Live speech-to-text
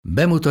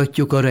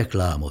Bemutatjuk a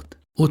reklámot.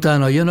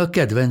 Utána jön a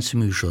kedvenc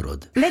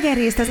műsorod. Vegyen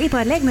részt az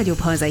ipar legnagyobb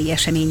hazai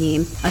eseményén.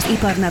 Az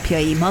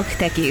iparnapjai,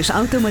 magtek és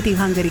automotív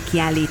hangari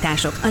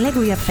kiállítások a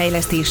legújabb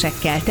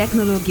fejlesztésekkel,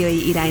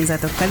 technológiai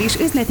irányzatokkal és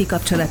üzleti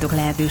kapcsolatok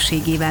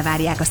lehetőségével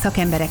várják a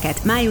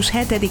szakembereket május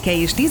 7-e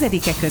és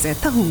 10-e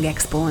között a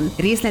Hungexpón.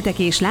 Részletek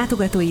és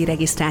látogatói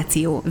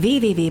regisztráció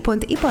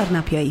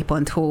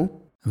www.iparnapjai.hu.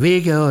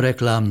 Vége a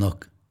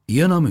reklámnak,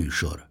 jön a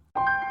műsor.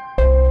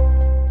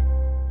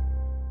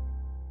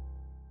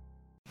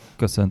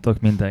 Köszöntök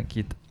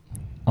mindenkit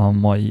a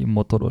mai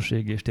motoros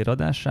égéstér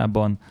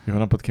adásában. Jó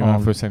napot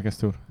kívánok,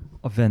 főszerkesztő úr!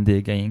 A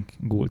vendégeink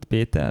Guld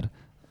Péter,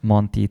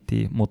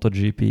 Mantiti,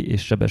 MotoGP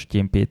és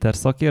Sebestyén Péter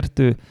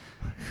szakértő.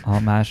 A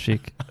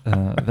másik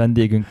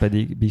vendégünk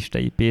pedig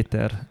Bistei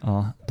Péter,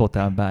 a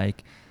Total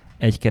Bike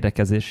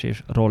egykerekezés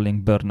és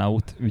rolling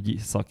burnout ügyi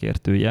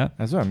szakértője.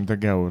 Ez olyan, mint a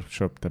Georg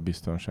Schöpte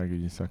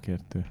biztonságügyi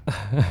szakértő.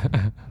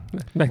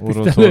 Megtisztelő.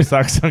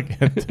 Oroszország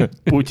szakértő,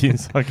 Putyin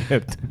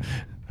szakértő.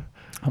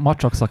 Ma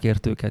csak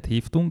szakértőket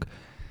hívtunk,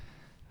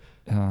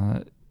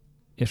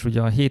 és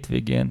ugye a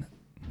hétvégén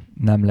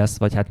nem lesz,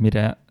 vagy hát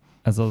mire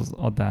ez az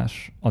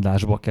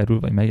adásba kerül,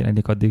 vagy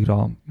megjelenik,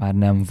 addigra már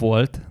nem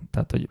volt.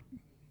 Tehát, hogy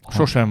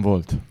sosem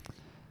volt.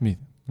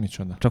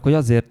 Micsoda? Csak hogy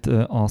azért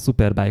a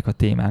Superbike a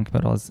témánk,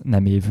 mert az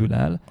nem évül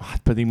el. Hát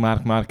pedig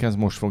Marc Márquez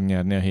most fog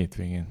nyerni a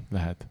hétvégén.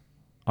 Lehet.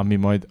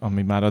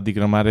 Ami már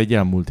addigra már egy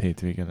elmúlt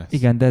hétvége lesz.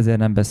 Igen, de ezért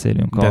nem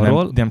beszélünk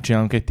arról. Nem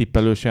csinálunk egy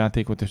tippelős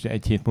játékot, és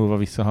egy hét múlva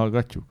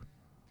visszahallgatjuk?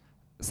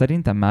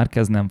 Szerintem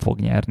Márquez nem fog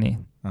nyerni.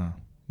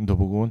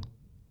 Dobogón?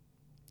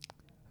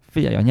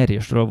 Figyelj, a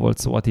nyerésről volt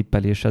szó a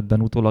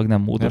tippelésedben, utólag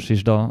nem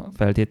módosítsd a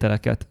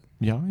feltételeket.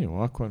 Ja, jó,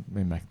 akkor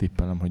én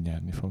megtippelem, hogy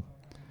nyerni fog.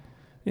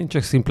 Én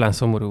csak szimplán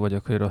szomorú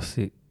vagyok, hogy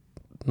Rossi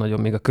nagyon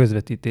még a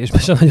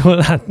közvetítésben sem nagyon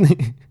látni.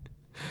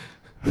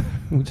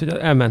 Úgyhogy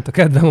elment a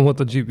kedvem a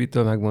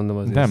MotoGP-től, megmondom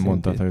azért. Nem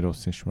mondtad, hogy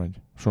rossz is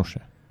vagy.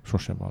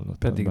 Sose vallottam.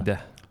 Pedig be.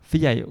 de.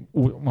 Figyelj,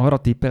 arra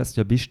tippelsz,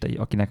 hogy a Bistei,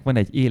 akinek van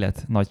egy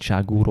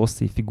életnagyságú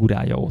Rossi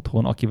figurája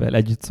otthon, akivel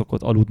együtt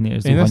szokott aludni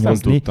és zuhanyozni. Én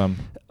ezt nem tudtam.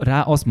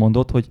 Rá azt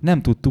mondod, hogy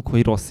nem tudtuk,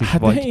 hogy Rossi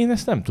vagy. Hát én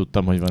ezt nem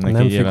tudtam, hogy van neki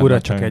nem egy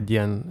figura, csak egy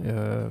ilyen...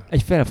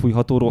 Egy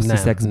felfújható Rossi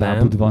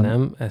szexbábud van.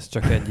 Nem, ez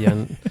csak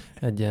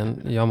egy ilyen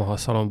Yamaha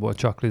szalomból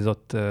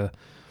csaklizott,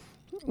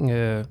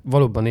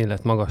 valóban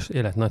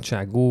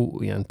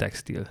életnagyságú, ilyen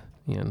textil.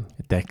 Ilyen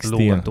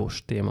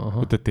lógatós téma.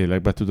 Aha. Te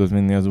tényleg be tudod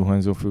vinni az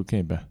zuhanyzó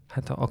fülkébe?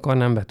 Hát ha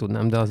akarnám, be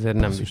tudnám, de azért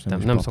nem vittem,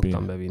 nem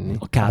szoktam bevinni.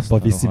 A kádba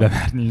viszi be,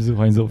 mert nincs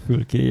zuhanyzó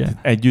fülkéje.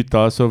 Együtt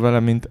alszol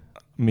vele,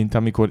 mint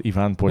amikor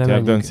Iván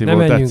Potyárdönci volt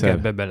egyszer? Nem menjünk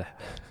ebbe bele.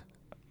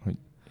 Hogy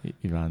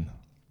Iván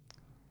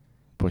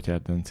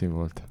Potyárdönci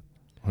volt,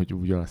 hogy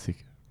úgy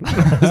alszik.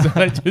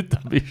 Ezzel együtt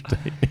a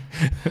Bistei.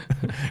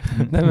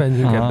 Nem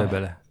menjünk ebbe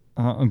bele.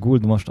 A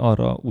Guld most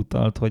arra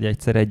utalt, hogy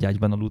egyszer egy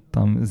ágyban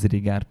aludtam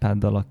Zirig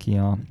Árpáddal, aki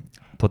a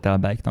Total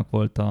Bike-nak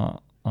volt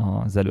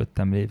az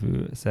előttem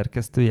lévő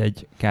szerkesztője.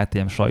 Egy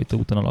KTM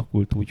sajtóúton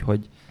alakult úgy,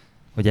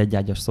 hogy egy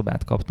ágyas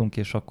szobát kaptunk,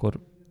 és akkor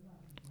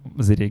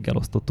Ziriggel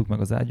osztottuk meg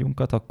az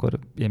ágyunkat, akkor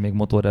én még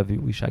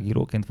motorreview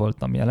újságíróként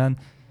voltam jelen,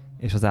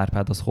 és az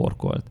Árpád az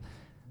horkolt.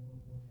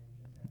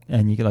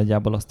 Ennyi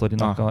nagyjából a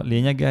sztorinak a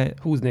lényege.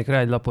 Húznék rá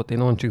egy lapot, én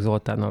Oncsik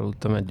Zoltánnal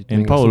aludtam együtt.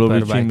 Én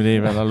Paulovics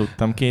Imrével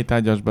aludtam 2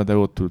 ágyasba, de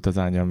ott ült az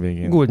ágyam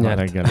végén. Guld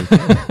nyert.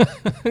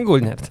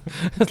 Guld nyert.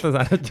 Ezt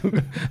lezárhatjuk.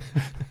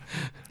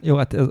 Jó,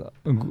 hát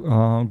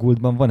a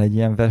Guldban van egy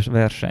ilyen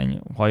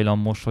verseny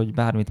hajlamos, hogy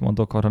bármit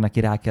mondok, arra neki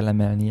rá kell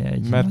emelnie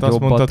egy Mert nagyobbat. azt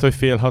mondtad, hogy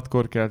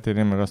 5:30 kell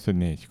térni, meg azt, hogy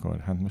 4-kor.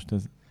 Hát most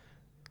ez...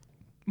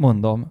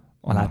 Mondom,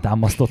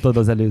 alátámasztottad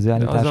az előző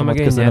állításomat.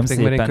 Köszönöm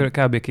szépen. Mert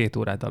én kb. 2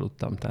 órát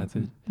aludtam. Tehát,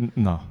 hogy...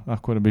 Na,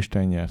 akkor a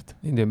Bistei nyert.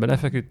 Időben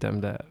lefeküdtem,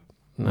 de...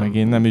 Meg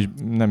én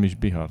nem is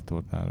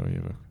Bihar-Tornáról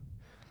jövök.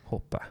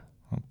 Hoppá.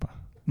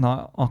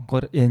 Na,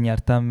 akkor én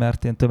nyertem,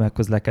 mert én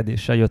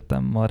tömegközlekedéssel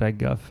jöttem ma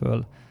reggel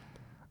föl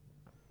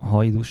a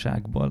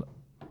Hajdúságból.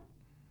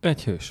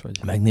 Egy hős vagy.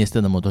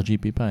 Megnézted a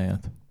MotoGP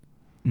pályát?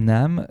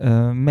 Nem,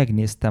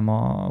 megnéztem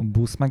a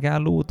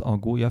buszmegállót, a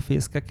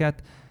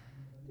gólyafészkeket,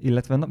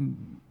 illetve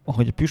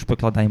ahogy a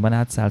Püspökladányban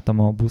átszálltam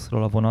a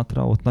buszról a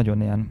vonatra, ott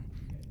nagyon ilyen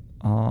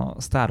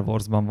a Star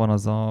Warsban van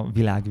az a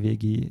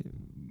világvégi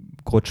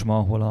kocsma,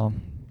 ahol a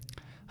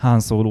Han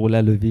Solo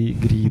lelövi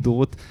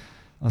Greedót,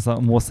 az a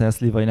Mos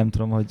Eisley, vagy nem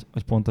tudom, hogy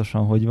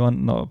pontosan hogy van.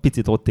 Na,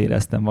 picit ott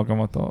éreztem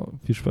magamat a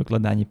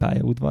Püspökladányi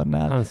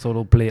pályaudvarnál. Han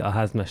Solo play a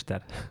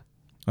házmester.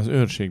 Az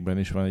Őrségben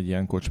is van egy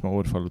ilyen kocsma,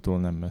 Orfalutól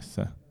nem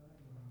messze.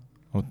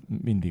 Ott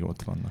mindig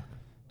ott vannak.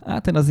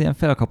 Hát én az ilyen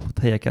felkapott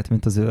helyeket,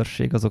 mint az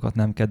Őrség, azokat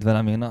nem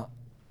kedvelem. Én a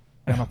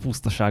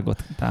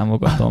pusztaságot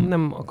támogatom.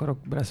 Nem akarok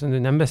beszélni,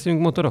 hogy nem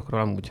beszélünk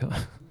motorokról amúgy.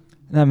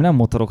 Nem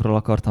motorokról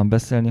akartam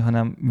beszélni,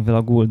 hanem mivel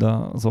a Guld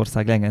az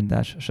ország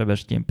legendás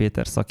Sebestyén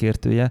Péter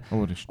szakértője,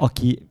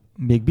 aki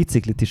még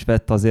biciklit is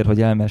vett azért,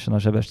 hogy elmessen a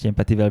Sebestyén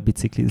Petivel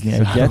biciklizni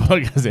egyet.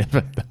 Ezért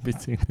vettem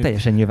biciklit.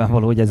 Teljesen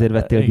nyilvánvaló, hogy ezért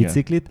vettél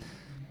biciklit.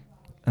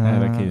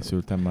 Erre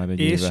készültem már egy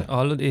éve.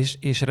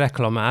 És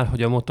reklamál,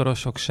 hogy a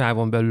motorosok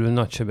sávon belül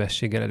nagy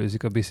sebességgel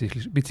előzik a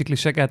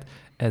bicikliseket.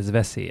 Ez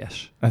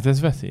veszélyes. Hát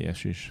ez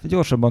veszélyes is.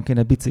 Gyorsabban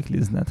kéne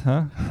biciklizned,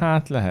 ha?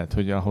 Hát lehet,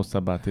 hogy a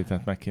hosszabb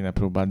átételt meg kéne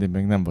próbálni,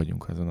 még nem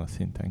vagyunk azon a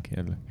szinten,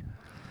 kérlek.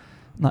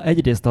 Na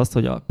egyrészt az,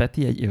 hogy a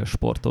Peti egy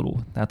élsportoló.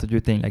 Tehát, hogy ő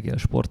tényleg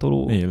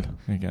élsportoló. Él,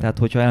 igen. Tehát,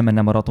 hogyha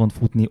elmenne maratont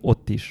futni,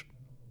 ott is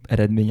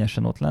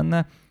eredményesen ott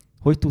lenne.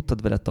 Hogy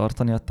tudtad vele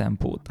tartani a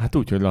tempót? Hát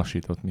úgy, hogy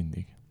lassított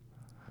mindig.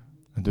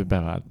 Hát ő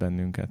bevált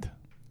bennünket.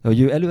 Hogy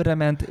ő előre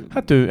ment?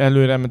 Hát ő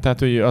előre ment,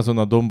 tehát ő azon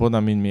a dombon,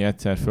 amin mi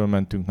egyszer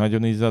fölmentünk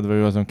nagyon izzadva,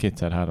 ő azon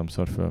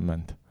 2-3-szor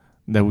fölment.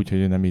 De úgy, hogy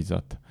ő nem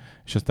izzadt.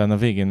 És aztán a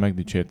végén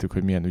megdicsértük,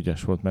 hogy milyen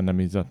ügyes volt, mert nem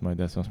izzadt, majd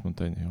ezt azt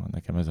mondta, hogy jó,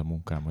 nekem ez a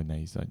munkám, hogy ne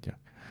izzadjak.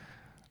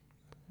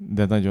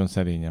 De nagyon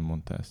szerényen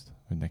mondta ezt,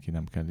 hogy neki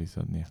nem kell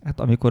izzadnia. Hát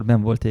amikor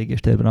benn volt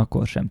égéstérben,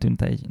 akkor sem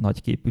tűnt egy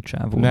nagy képű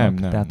csávónak. Nem,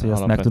 tehát, hogy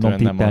azt meg tudom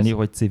tippelni,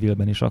 hogy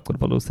civilben is akkor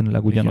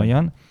valószínűleg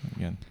ugyanolyan.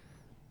 Igen.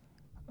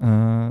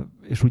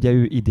 És ugye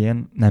ő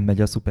idén nem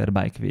megy a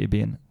Superbike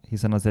VB-n,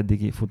 hiszen az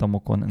eddigi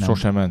futamokon nem.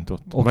 Sosem ment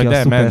ott. Vagy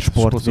a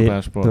Supersport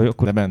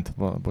VB-n. De ment,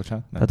 bocsánat.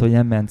 Nem. Tehát, hogy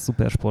nem ment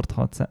Supersport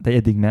 600, de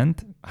eddig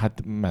ment.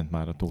 Hát ment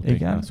már a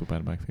Tótéknál a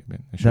Superbike VB-n.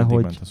 És de eddig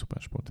hogy, ment a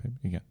Supersport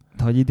VB-n. Igen.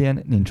 De hogy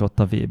idén nincs ott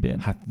a VB-n.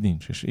 Hát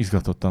nincs, és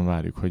izgatottan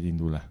várjuk, hogy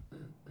indul-e.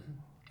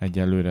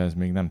 Egyelőre ez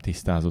még nem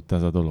tisztázott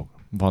ez a dolog.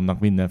 Vannak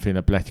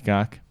mindenféle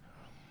pletykák.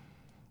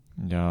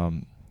 Ugye a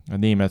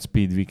német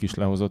Speedweek is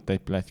lehozott egy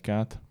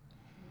pletykát.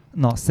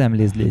 Na,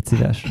 szemlézd, légy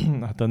szíves.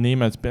 Hát a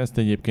német, ezt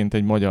egyébként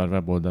egy magyar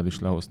weboldal is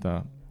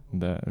lehozta,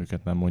 de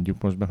őket nem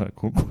mondjuk most be, mert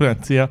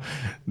konkurencia.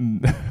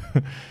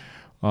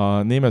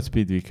 A német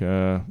Speedweek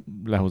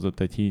lehozott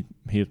egy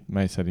hírt,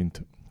 mely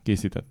szerint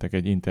készítettek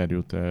egy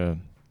interjút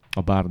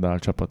a Bardal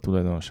csapat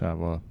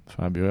tulajdonosával,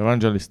 Fábio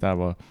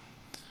Evangelistával,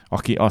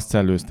 aki azt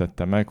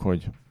szellőztette meg,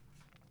 hogy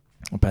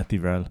a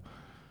Petivel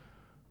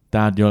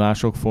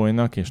tárgyalások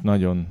folynak, és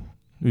nagyon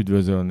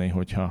üdvözölné,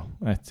 hogyha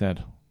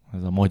egyszer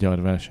ez a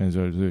magyar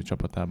versenyző az ő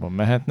csapatában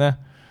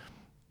mehetne,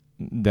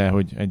 de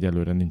hogy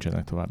egyelőre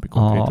nincsenek további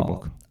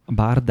konkrétumok. A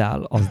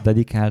Bardal az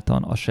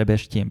dedikáltan a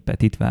Sebestyén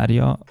Petit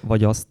várja,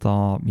 vagy azt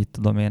a,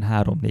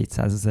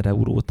 300-400 ezer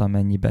eurót,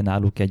 amennyiben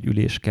náluk egy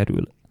ülés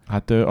kerül?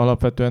 Hát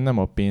alapvetően nem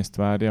a pénzt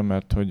várja,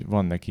 mert hogy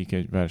van nekik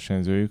egy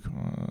versenyzőjük,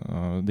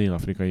 a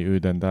dél-afrikai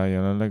Ödendál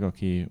jelenleg,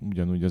 aki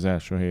ugyanúgy az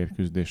első helyért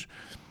küzd, és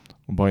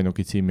a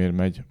bajnoki címért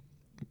megy,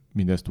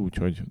 mindezt úgy,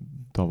 hogy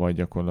tavaly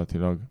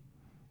gyakorlatilag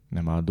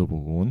nem áll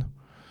dobogón.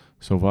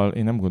 Szóval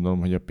én nem gondolom,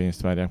 hogy a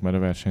pénzt várják, mert a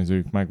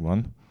versenyzőjük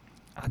megvan.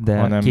 De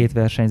hanem, két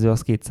versenyző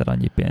az kétszer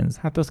annyi pénz.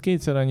 Hát az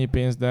kétszer annyi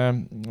pénz, de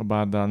a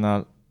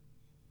Bardalnál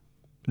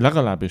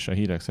legalábbis a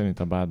hírek szerint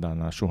a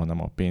Bardalnál soha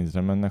nem a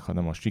pénzre mennek,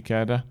 hanem a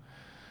sikerre,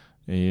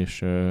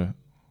 és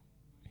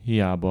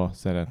hiába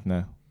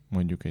szeretne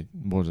mondjuk egy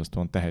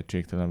borzasztóan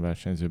tehetségtelen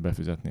versenyző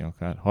befizetni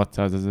akár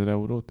 600 000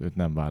 eurót, őt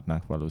nem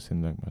várnák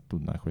valószínűleg, mert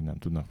tudnák, hogy nem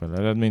tudnak vele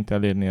eredményt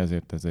elérni,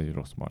 ezért ez egy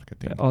rossz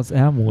marketing. Az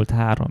elmúlt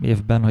 3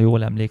 évben, ha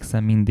jól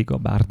emlékszem, mindig a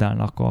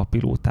Bardalnak a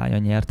pilótája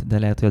nyert, de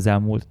lehet, hogy az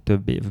elmúlt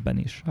több évben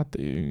is. Hát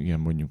igen,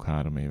 mondjuk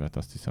 3 évet,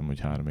 azt hiszem, hogy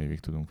 3 évig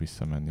tudunk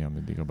visszamenni,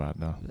 ameddig a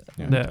Bardal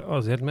nyert. De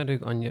azért, mert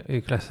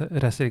ők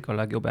reszelik a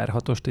legjobb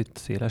R6-ost itt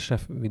szélesre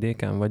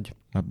vidéken, vagy?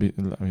 Hát,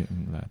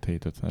 lehet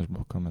 750-es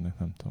blokkal mennek,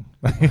 nem tudom.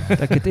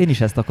 Tehát én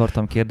is ezt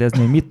akartam kérdezni,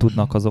 hogy mit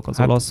tudnak azok az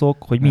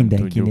olaszok, hogy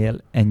mindenkinél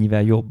tudjuk.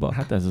 Ennyivel jobbak.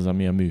 Hát ez az,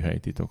 ami a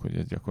műhelytitok, hogy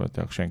ez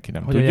gyakorlatilag senki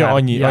nem tudja.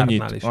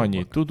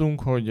 Annyit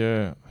tudunk, hogy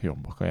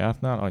jobbak a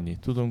jártnál, annyit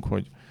tudunk,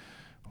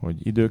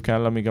 hogy idő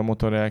kell, amíg a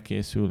motor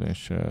elkészül,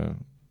 és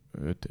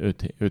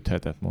 5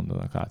 hetet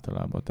mondanak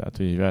általában. Tehát,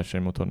 hogy egy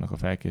versenymotornak a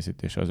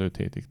felkészítése az 5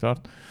 hétig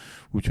tart.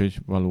 Úgyhogy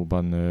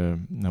valóban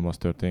nem az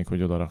történik,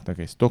 hogy odaraknak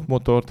egy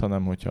stockmotort,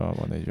 hanem hogyha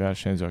van egy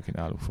versenyző, aki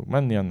náluk fog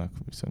menni, annak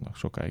viszonylag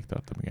sokáig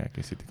tart, amíg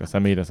elkészítik a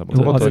személyre szabott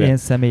motorját. Az én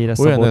személyre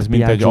szabott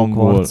Piaggio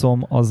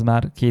kvarcom, az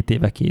már 2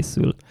 éve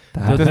készül.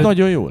 Tehát ez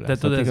nagyon jó lesz.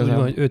 Tehát ez úgy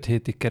van, hogy 5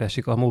 hétig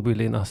keresik a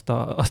mobilén azt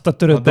a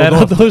törött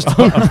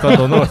R6-ost. Azt a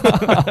donort.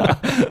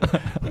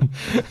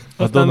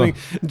 Aztán még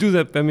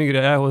Giuseppe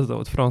Migre elhozza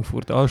ott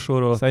Frankfurt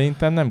alsóról.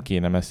 Szerintem nem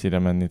kéne messzire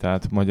menni,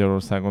 tehát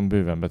Magyarországon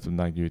bőven be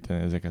tudnák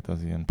gyűjteni ezeket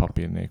az ilyen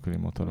papír nélküli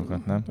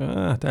motorokat, nem?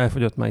 Hát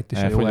elfogyott már itt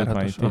is a jó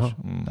R6-os.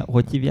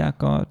 Hogy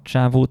hívják a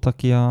csávót,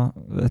 aki a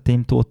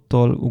Team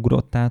Todt-tól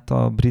ugrott át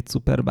a brit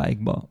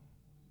Superbike-ba?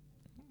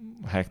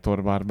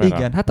 Hector Barbera?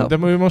 Igen, hát de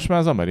ő most már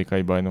az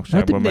amerikai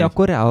bajnokságban megy. Hát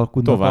akkor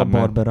ráalkudnak a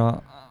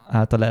Barbera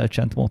által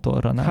elcsent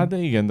motorra, nem? Hát de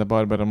igen, de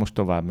Barbera most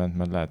tovább ment,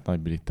 mert lehet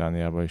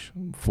Nagy-Britanniába is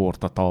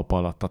forrt a talpa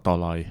alatt a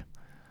talaj.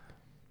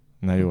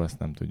 Na jó, ezt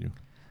nem tudjuk.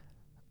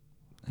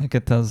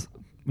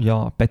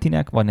 A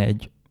Petinek van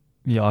egy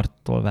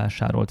Yardtól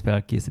vásárolt,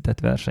 felkészített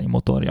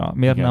versenymotorja.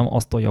 Miért igen. nem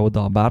azt tolja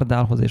oda a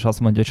Bardalhoz, és azt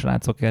mondja, hogy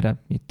srácok, erre,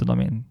 mit tudom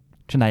én,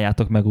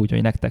 csináljátok meg úgy,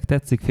 hogy nektek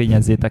tetszik,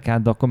 fényezzétek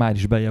át, de akkor már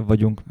is beljebb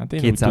vagyunk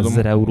 200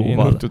 000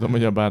 euróval. Én úgy tudom,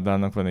 hogy a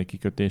Bardalnak van egy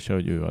kikötése,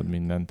 hogy ő ad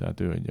mindent, tehát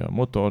ő adja a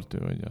motort, ő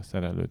adja a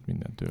szerelőt,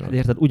 mindent ő ad. Hát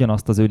érted,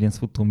 ugyanazt az Öhlins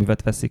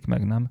futóművet veszik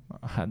meg, nem?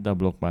 Hát de a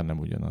blokk már nem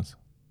ugyanaz.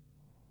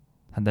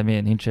 Hát de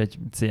miért nincs egy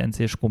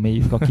CNC-s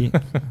komélyük, aki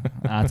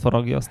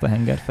átfaragja azt a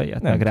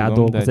hengerfejet, meg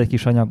rádolgoz egy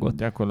kis anyagot?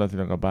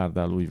 Gyakorlatilag a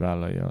Bardál úgy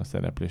vállalja a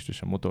szereplést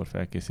és a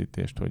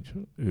motorfelkészítést, hogy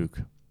ők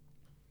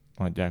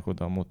adják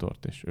oda a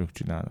motort, és ők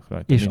csinálnak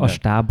rajta. És mindent. A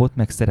stábot,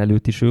 meg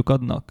szerelőt is ők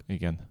adnak?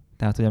 Igen.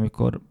 Tehát, hogy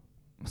amikor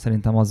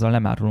szerintem azzal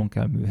nem árulunk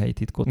el műhelyi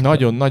titkot.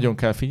 Nagyon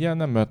kell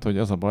figyelnem, mert hogy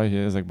az a baj, hogy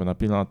ezekben a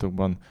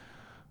pillanatokban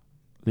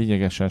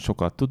lényegesen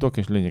sokat tudok,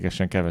 és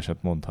lényegesen keveset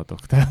mondhatok.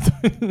 Tehát...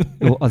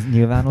 Jó, az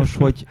nyilvános,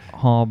 hogy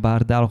ha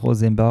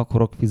Bardálhoz én be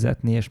akarok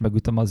fizetni, és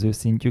megütöm az ő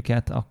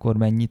szintjüket, akkor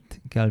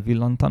mennyit kell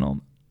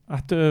villantanom?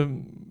 Hát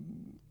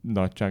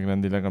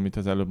nagyságrendileg, amit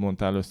az előbb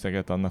mondtál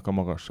összeget, annak a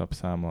magasabb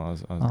száma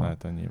az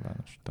lehet a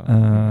nyilvános.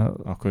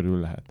 A körül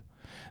lehet.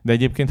 De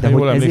egyébként, ha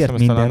jól emlékszem,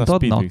 azt talán a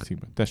Speedweek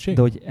cikkben. Tessék?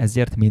 De hogy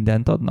ezért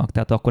mindent adnak?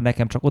 Tehát akkor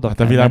nekem csak oda kell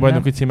mennem. A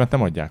világbajnoki címet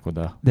nem adják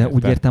oda. De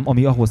úgy értem,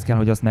 ami ahhoz kell,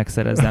 hogy azt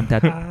megszerezzem.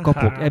 Tehát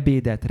kapok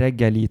ebédet,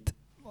 reggelit,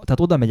 tehát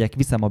oda megyek,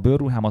 viszem a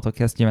bőrruhámat, a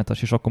kesztyémet, a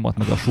sisakomat,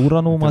 meg a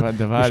súranómat, és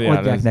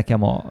adják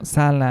nekem a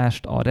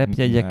szállást, a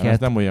repjegyeket. Ez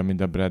nem olyan,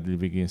 mint a Bradley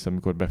Wiggins,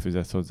 amikor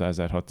befizetsz hozzá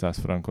 1600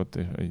 frankot,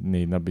 egy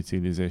 4 nap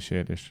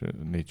biciklizésért, és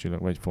 4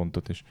 csillag, vagy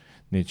fontot, és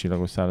 4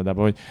 csillagos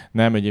szállodába. Hogy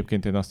nem,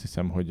 egyébként én azt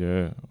hiszem,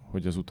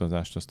 hogy az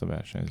utazást azt a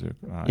versenyzők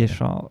állják. És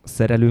a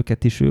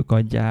szerelőket is ők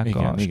adják,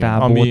 igen, a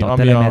stábot, a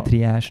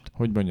telemetriást.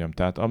 Hogy mondjam,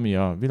 tehát ami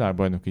a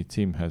világbajnoki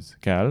címhez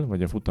kell,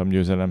 vagy a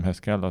futamgyőzelemhez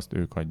kell, azt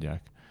ők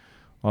adják.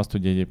 Azt,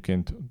 hogy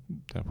egyébként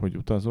te hogy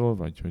utazol,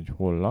 vagy hogy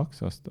hol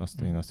laksz,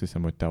 azt én azt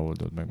hiszem, hogy te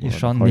oldod meg.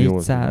 És a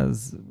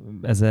 400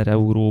 000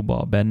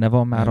 euróba benne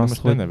van már az,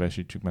 hogy... Ne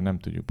nevesítsük, mert nem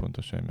tudjuk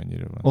pontosan, hogy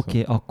mennyiről van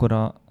Oké, akkor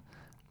a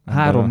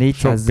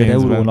 300-400 000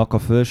 eurónak a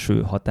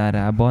fölső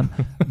határában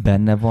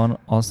benne van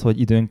az, hogy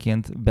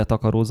időnként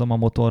betakarózom a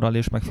motorral,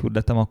 és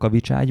megfürdetem a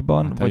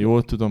kavicságyban. Hát, vagy...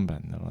 jól tudom,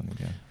 benne van,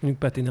 igen. Mondjuk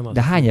Peti nem az.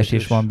 De hány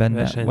esés van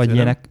benne? Vagy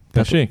ilyenek?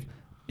 Tessék?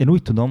 Én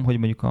úgy tudom, hogy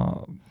mondjuk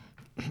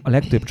a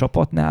legtöbb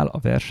csapatnál a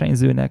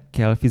versenyzőnek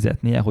kell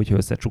fizetnie, hogy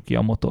összecsukja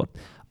a motort.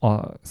 A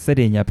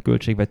szerényebb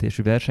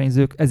költségvetésű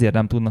versenyzők ezért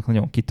nem tudnak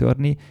nagyon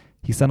kitörni,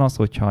 hiszen az,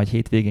 hogyha egy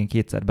hétvégén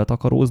 2-szer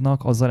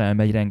betakaróznak, azzal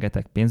elmegy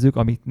rengeteg pénzük,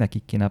 amit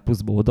nekik kéne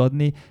pluszba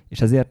odaadni,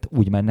 és ezért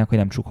úgy mennek, hogy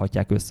nem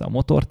csukhatják össze a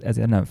motort,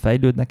 ezért nem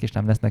fejlődnek, és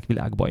nem lesznek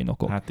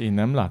világbajnokok. Hát én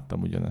nem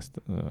láttam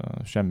ugyanezt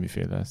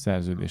semmiféle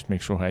szerződést, még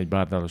soha egy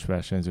bárdálos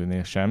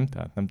versenyzőnél sem,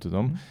 tehát nem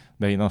tudom,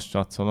 de én azt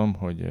satszolom,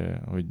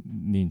 hogy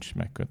nincs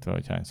megkötve,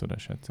 hogy hányszor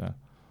eshetsz el.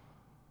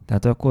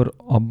 Tehát akkor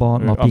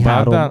abban napi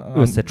 3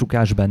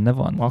 összecsukás benne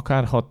van?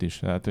 Akár 6 is.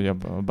 Tehát, hogy a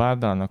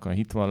Bardálnak a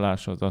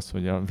hitvallása az,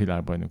 hogy a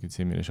világbajnoki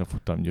címért és a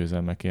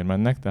futamgyőzelmekért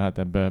mennek, tehát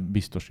ebbe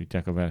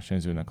biztosítják a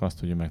versenyzőnek azt,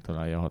 hogy ő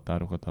megtalálja a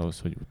határokat ahhoz,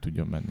 hogy úgy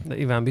tudjon menni. De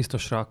Iván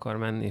biztosra akar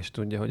menni, és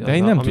tudja, hogy de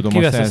én nem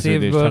tudom a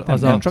szerződést. Hát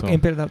az nem csak én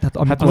például...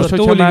 Tehát az a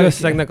tólig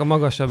összegnek a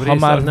magasabb része,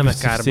 már nem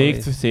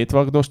kárba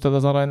szétvagdostad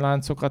az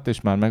aranyláncokat,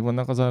 és már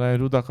megvannak az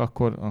aranyrudak,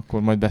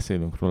 akkor majd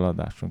beszélünk róla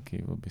adáson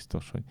kívül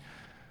biztos, hogy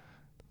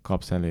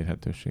kapsz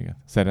elérhetőséget.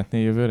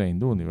 Szeretnél jövőre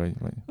indulni? Vagy?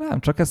 Nem,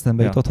 csak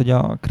eszembe jutott, hogy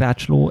a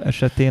Crutchlow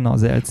esetén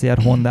az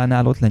LCR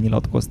Hondánál ott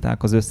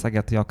lenyilatkozták az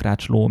összeget, hogy a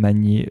Crutchlow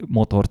mennyi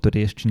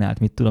motortörést csinált,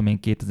 mit tudom én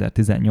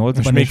 2018-ban.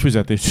 És még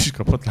fizetést is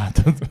kapott,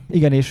 látod?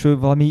 Igen, és ő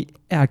valami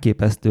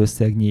elképesztő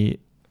összegnyi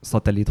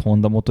szatellit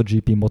Honda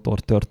MotoGP motor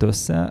tört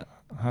össze.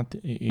 Hát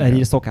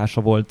egy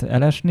szokása volt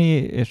elesni,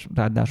 és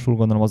ráadásul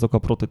gondolom azok a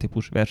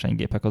prototípus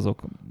versenygépek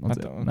azok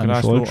nem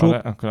is olcsók.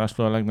 A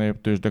Crutchlow a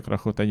legnagyobb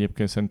tőzsdekrakot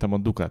egyébként szerintem a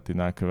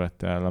Ducatinál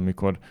követte el,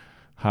 amikor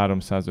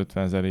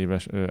 350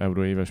 000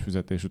 euró éves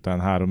fizetés után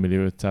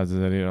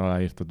 3.500.000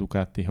 aláírt a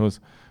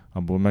Ducatihoz,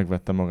 abból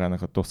megvette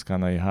magának a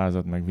toszkánai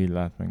házat, meg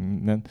villát, meg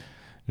mindent,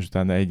 és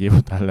utána egy év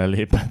után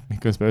lelépett,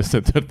 miközben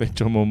összetört egy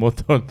csomó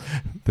motor,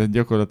 tehát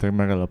gyakorlatilag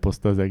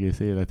megalapozta az egész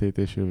életét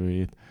és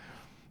jövőjét.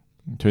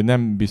 Úgyhogy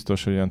nem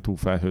biztos, hogy olyan túl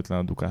felhőtlen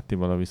a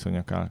Ducatival a viszony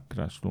a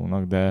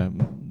Crutchlownak, de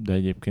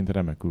egyébként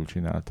remekül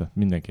csinálta.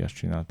 Mindenki ezt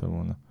csinálta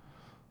volna.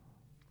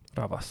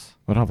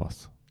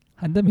 Ravasz.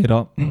 Hát de miért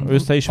a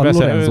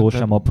Lorenzo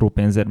sem apró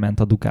pénzért ment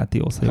a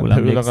Ducatihoz, ha jól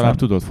emlékszem. Ő legalább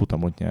tudott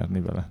futamot nyerni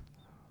vele.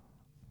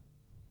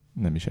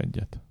 Nem is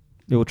egyet.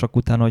 Jó, csak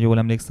utána, hogy jól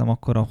emlékszem,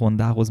 akkor a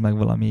Hondához meg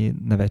valami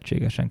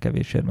nevetségesen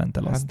kevésért ment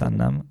el, aztán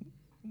nem.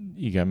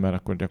 Igen, mert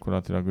akkor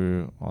gyakorlatilag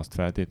ő azt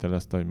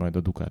feltételezte, hogy majd a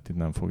Ducatit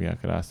nem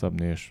fogják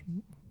rászabni, és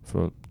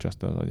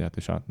fölcseszte az agyát,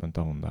 és átment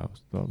a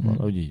Hondához.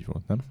 Valahogy így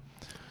volt, nem?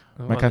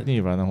 Meg hát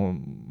nyilván, ahol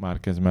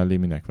Márquez mellé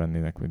minek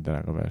vennének, vagy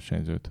drága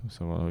versenyzőt.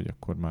 Szóval, hogy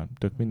akkor már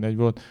tök mindegy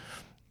volt.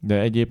 De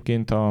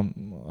egyébként a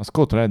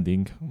Scott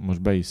Redding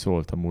most be is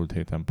szólt a múlt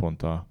héten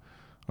pont a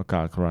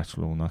Cal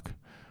Crutchlow-nak.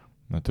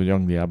 Mert hogy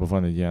Angliában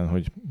van egy ilyen,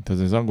 hogy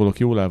az angolok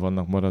jól el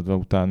vannak maradva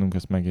utánunk,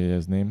 ezt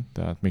megjegyezném,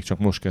 tehát még csak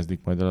most kezdik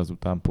majd el az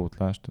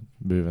utánpótlást,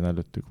 bőven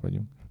előttük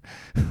vagyunk.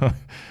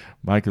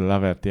 Michael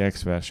Laverty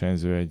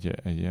ex-versenyző egy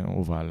ilyen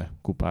Oval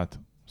kupát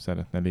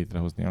szeretne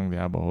létrehozni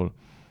Angliában,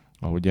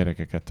 ahol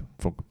gyerekeket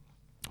fog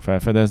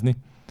felfedezni,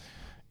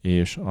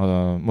 és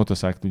a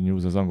Motorcycle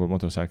News, az angol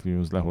Motorcycle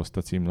News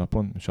lehozta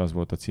címlapon, és az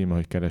volt a címe,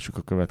 hogy keressük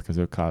a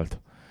következő Calt.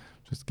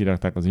 És ezt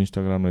kirakták az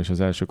Instagramra, és az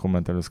első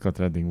kommentelő Scott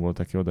Redding volt,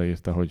 aki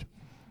odaírta, hogy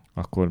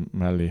akkor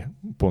mellé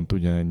pont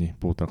ugyanennyi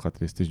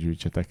pótalkatrészt is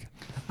gyűjtsetek.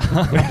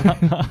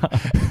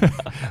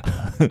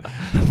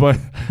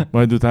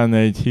 majd utána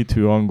egy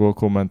hithű angol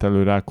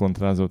kommentelő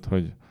rákontrázott,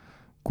 hogy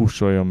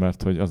kussoljon,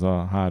 mert hogy az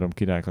a 3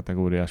 király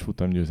kategóriás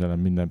futamgyőzelem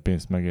minden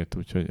pénzt megért,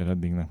 úgyhogy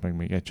Reddingnek meg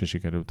még egy se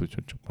sikerült,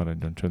 úgyhogy csak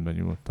maradjon csöndben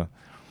nyugodtan.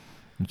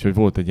 Úgyhogy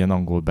volt egy ilyen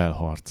angol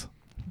belharc.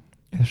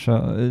 És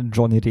a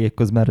Johnny Ray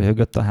közben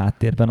röhögött a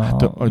háttérben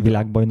a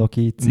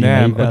világbajnoki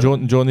címeivel.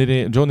 Nem,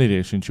 Johnny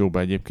Ray sincs jóba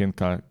egyébként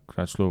Cal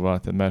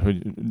Crutchlow-val, mert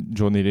hogy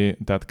Johnny Ray,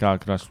 tehát Cal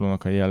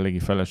Crutchlow-nak a jellegi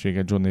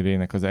felesége Johnny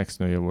Ray-nek az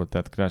ex-nője volt,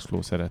 tehát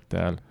Crutchlow szerette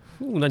el.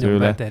 Nagyon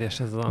beterjes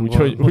ez az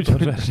angol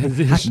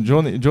motorversenyzés. Hát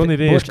Johnny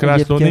Ray és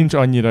Crutchlow nincs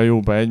annyira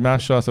jóba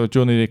egymással, szóval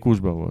Johnny Ray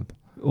kusba volt.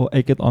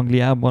 Egyébként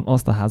Angliában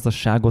azt a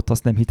házasságot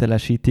azt nem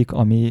hitelesítik,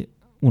 ami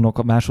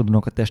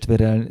másodunoka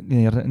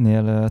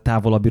testvérnél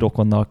távolabbi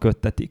rokonnal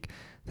köttetik.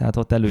 Tehát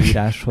ott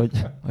előírás,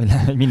 hogy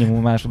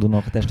minimum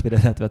másodunoka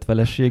testvéredet vett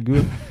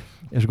feleségül,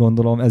 és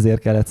gondolom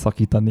ezért kellett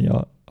szakítani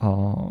a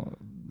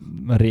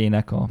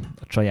Rének a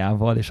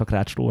csajával, és a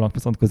Crutchlownak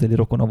viszont közeli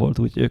rokona volt,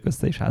 úgyhogy ők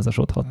össze is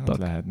házasodhattak. Hát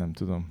lehet, nem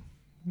tudom.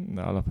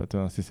 De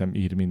alapvetően azt hiszem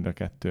ír mind a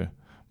kettő.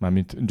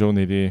 Mármint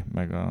Johnny Ray,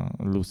 meg a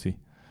Lucy.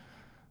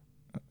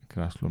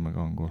 Crutchlow meg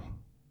angol.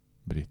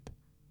 Brit.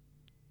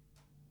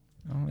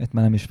 Itt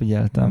már nem is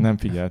figyeltem. Nem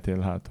figyeltél,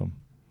 látom.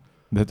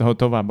 De ha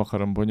tovább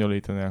akarom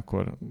bonyolítani,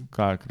 akkor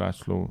Cal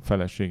Crutchlow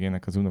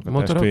feleségének az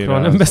unokatestvére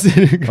nem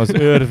beszélünk. Az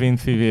Irvine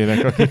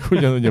fivérek, akik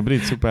ugyanúgy a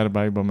brit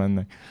Superbike-ba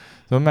mennek.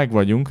 Szóval meg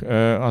vagyunk.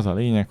 Az a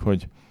lényeg,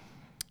 hogy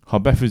ha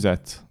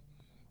befizetsz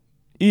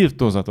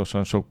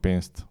irtózatosan sok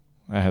pénzt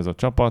ehhez a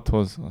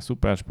csapathoz, a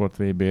Supersport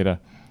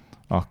VB-re,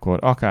 akkor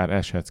akár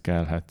eshetsz,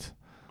 kellhetsz.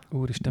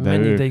 Úristen,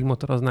 mennyi ideig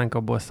motoroznánk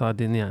abból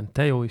Szardinián?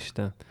 Te jó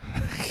Isten!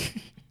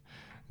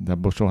 De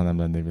abból soha nem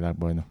lennél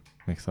világbajnok.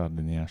 Még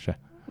Szardinián se.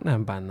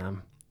 Nem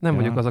bánnám. Nem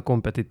vagyok az a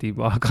kompetitív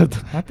alkat.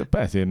 Hát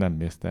ezért nem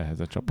mész te ehhez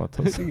a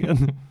csapathoz. Igen.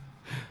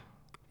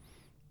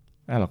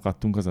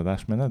 Elakadtunk az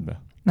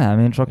adásmenetbe? Nem,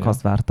 én csak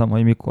azt vártam,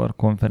 hogy mikor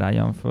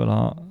konferáljam föl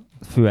a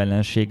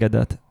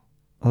főellenségedet,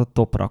 a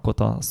Toprakot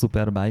a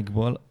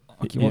Superbike-ból.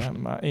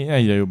 Én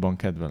egyre jobban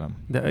kedvelem.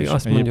 De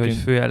azt mondja, hogy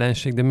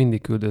főellenség, de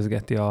mindig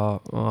küldözgeti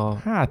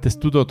Hát ezt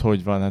tudod,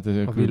 hogy van. Hát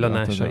a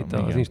villanásait,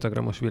 az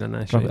Instagramos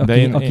villanásait.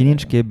 Aki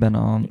nincs képben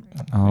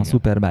a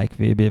Superbike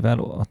VB-vel,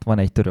 ott van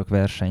egy török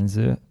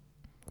versenyző,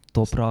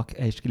 Toprak,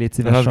 és légy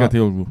szíves.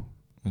 Razgatlioglu.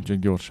 Csak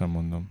gyorsan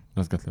mondom.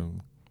 Razgatlioglu.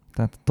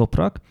 Tehát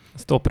Toprak.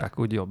 Toprak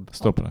úgy jobb.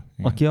 Toprak.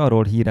 Aki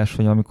arról híres,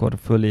 hogy amikor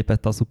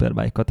föllépett a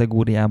Superbike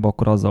kategóriába,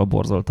 akkor azzal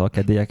borzolta a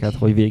kedélyeket,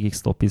 hogy végig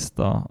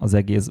stopizta az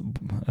egész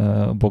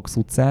box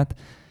utcát,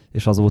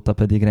 és azóta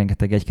pedig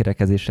rengeteg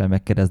egykerekezéssel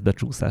meg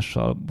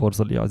keresztbecsúszással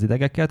borzolja az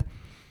idegeket.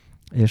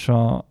 És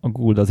a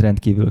Gould az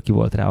rendkívül ki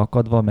volt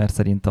ráakadva, mert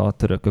szerint a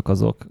törökök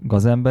azok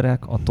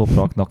gazemberek, a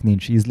Topraknak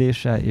nincs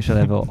ízlése, és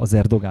eleve az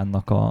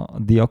Erdogánnak a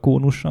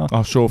diakónusa.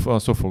 A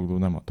Sofoglu,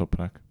 nem a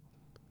Toprak.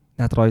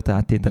 Hát rajta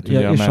áttétel.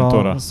 És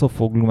a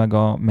Sofoglu meg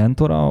a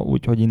mentora,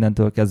 úgyhogy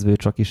innentől kezdve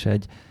csak is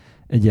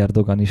egy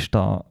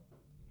erdoganista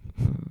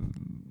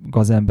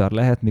gazember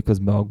lehet,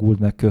 miközben a Gould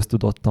meg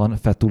köztudottan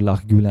Fethullah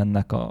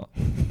Gülennek a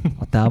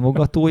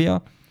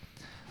támogatója.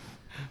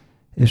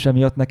 És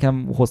emiatt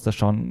nekem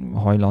hosszasan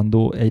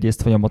hajlandó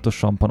egyrészt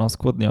folyamatosan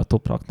panaszkodni a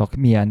Topraknak,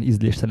 milyen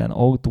ízléstelen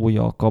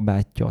autója,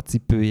 kabátja,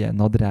 cipője,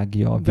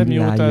 nadrágja, villája. De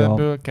mióta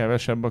ebből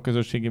kevesebb a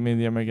közösségi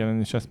média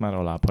megjelenés, ezt már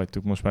alább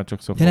hagytuk, most már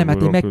csak Sofogluról. Nem,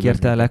 hát én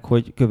megkértelek,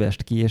 hogy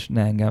kövest ki, és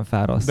ne engem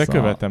fárassza. De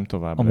követem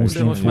tovább. A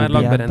de most már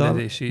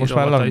lakberendezési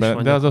rovata is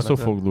van. De az a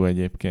Sofoglu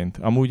egyébként.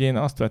 Amúgy én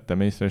azt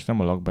vettem észre, és nem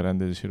a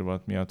lakberendezési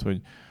rovat miatt,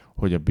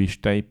 hogy a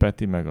Bistei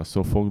Peti meg a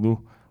Sofoglu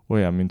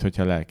olyan,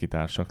 mintha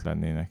lelkitársak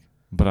lennének.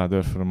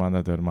 Brother from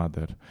another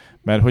mother.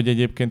 Mert hogy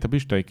egyébként a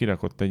Bistai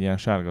kirakott egy ilyen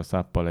sárga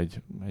száppal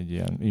egy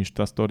ilyen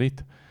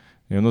Insta-sztorit,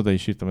 én oda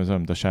is írtam, ez olyan,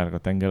 mint a sárga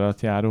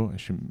tengeralattjáró,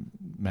 és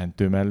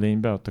mentő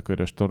mellénybe, ott a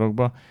körös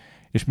torokba,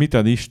 és mit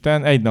ad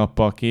Isten, egy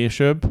nappal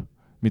később,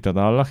 mit ad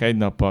Allah, egy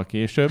nappal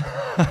később,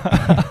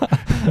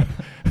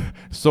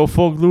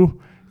 Sofoglu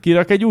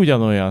kirak egy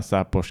ugyanolyan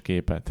száppos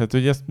képet. Hát,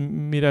 hogy ezt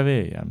mire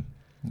véljem?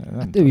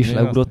 Hát ő is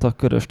leugrott a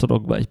körös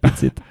torokba egy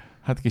picit.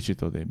 Hát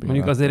kicsit odébb.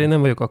 Mondjuk azért én nem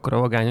vagyok akkora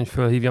vagány, hogy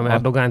fölhívjam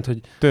Erdogánt,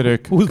 hogy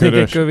török, húznék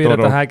egy kövéret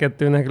a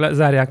H2-nek,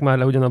 zárják már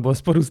le ugyan a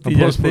Boszporusz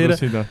tígyestére.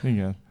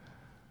 Igen.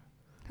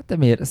 Hát de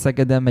miért?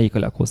 Szegeden melyik a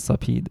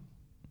leghosszabb híd?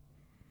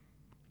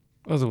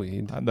 Az új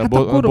híd. Hát de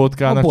a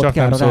Botkának csak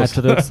nem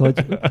szólsz.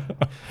 Hogy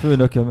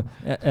főnököm,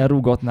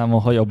 elrúgatnám a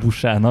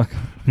Hayabusának.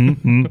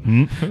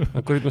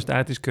 Akkor itt most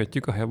át is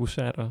kötjük a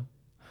Hayabusára a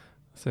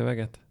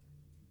szöveget?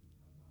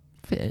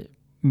 Félj.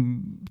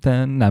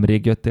 Te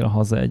nemrég jöttél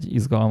haza egy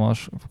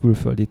izgalmas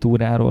külföldi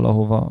túráról,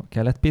 ahova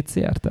kellett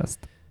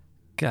PCR-teszt?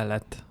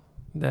 Kellett,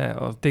 de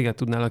téged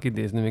tudnálak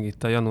idézni még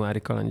itt a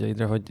januári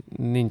kalandjaidra, hogy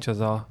nincs az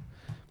a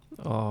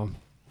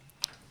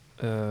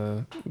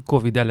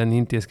Covid elleni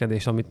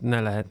intézkedés, amit ne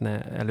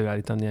lehetne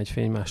előállítani egy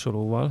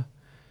fénymásolóval.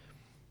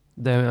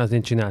 De az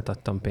én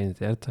csináltattam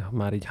pénzért,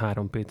 már így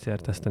 3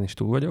 PCR-teszten is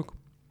túl vagyok.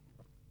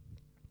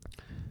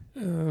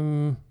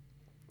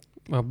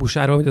 A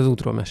busáról vagy az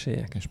útról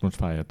meséljek? És most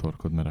fáj a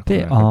torkod, mert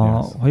akkor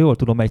ha jól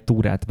tudom, egy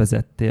túrát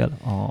vezettél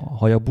a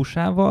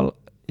Hayabusával,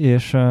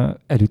 és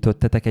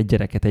elütöttetek egy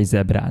gyereket egy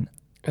zebrán.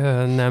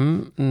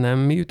 Nem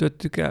mi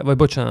ütöttük el, vagy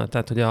bocsánat,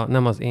 tehát hogy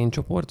nem az én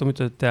csoportom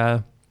ütött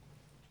el,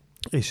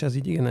 és ez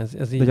így, igen,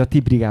 ez így... De a ti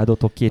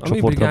brigádotok két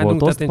csoportra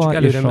volt osztva, tehát én csak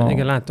előre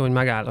igen, láttam, hogy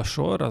megáll a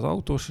sor, az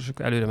autós, és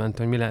akkor előre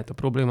mentem, hogy mi lehet a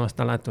probléma,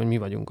 aztán láttam, hogy mi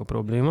vagyunk a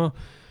probléma.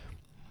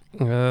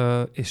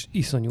 És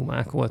iszonyú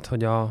mák volt,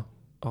 hogy a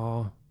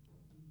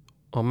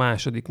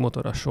második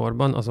motor a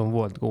sorban, azon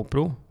volt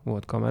GoPro,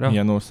 volt kamera.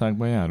 Milyen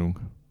országban járunk?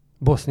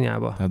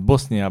 Boszniába. Tehát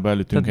Boszniába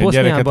elütünk egy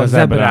gyereket a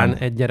zebrán.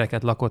 Egy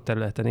gyereket lakott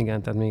területen,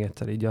 igen, tehát még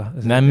egyszer így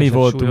nem mi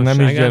voltunk, nem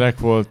is gyerek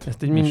volt.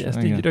 Ezt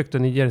így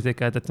rögtön így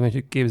érzékeltettem,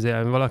 hogy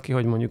képzeljen valaki,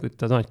 hogy mondjuk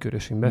itt a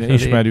Nagykörösén befelé.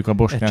 Ismerjük a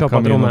bosnyák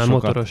kamionosokat. Egy csapat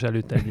román motoros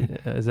elütt egy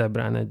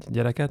zebrán egy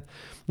gyereket.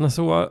 Na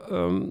szóval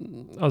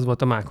az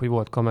volt a mák, hogy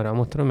volt kamera a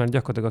motoron, mert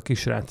gyakorlatilag a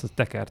kisrác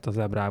tekert a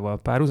zebrával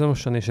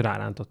párhuzamosan, és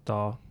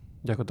rárántotta,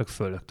 gyakorlatilag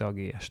föllökte a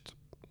GS-t.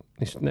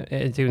 És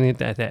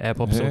egyébként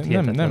abszolút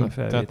hihetetlen a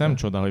felvétel. Tehát nem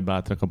csoda, hogy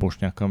bátrak a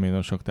bosnyák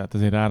kamionosok, tehát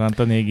azért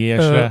rárántani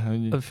GS-re.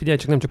 Figyelj,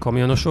 csak nem csak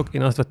kamionosok,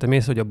 én azt vettem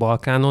észre, hogy a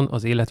Balkánon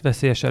az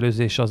életveszélyes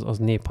előzés az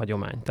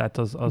néphagyomány. Tehát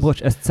az...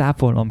 Bocs, ezt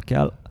cáfolnom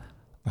kell.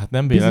 Hát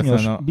nem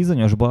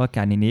bizonyos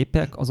balkáni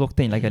népek, azok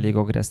tényleg elég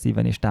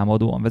agresszíven és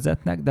támadóan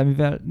vezetnek, de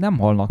mivel nem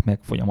halnak meg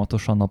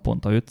folyamatosan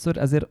naponta 5-ször,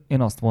 ezért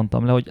én azt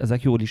mondtam le, hogy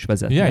ezek jól is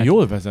vezetnek. Igen,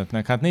 jól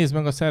vezetnek. Hát nézd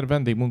meg a szerb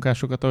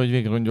vendégmunkásokat, ahogy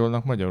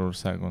végigrongyolnak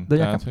Magyarországon.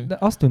 De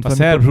azt tűnt, a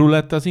szerb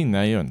rulett az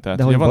innen jön.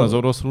 Tehát ugye van az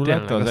orosz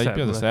rulett,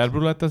 a szerb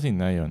rulett az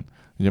innen jön.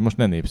 Ugye most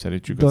ne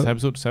népszerítsük a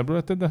szerb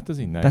rulettet, de hát az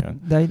innen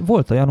jön. De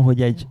volt olyan,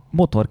 hogy egy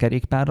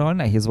motorkerékpárral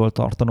nehéz volt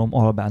tartanom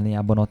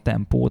Albániában a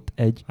tempót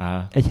egy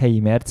helyi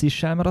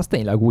mercissel, mert az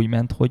tényleg úgy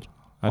ment, hogy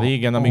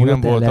régen, amíg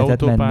nem volt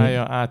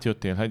autópálya,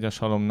 átjöttél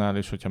Hegyeshalomnál,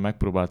 és hogyha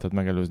megpróbáltad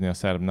megelőzni a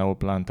szerb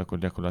neoplánt, akkor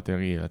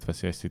gyakorlatilag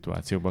életveszélyes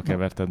szituációba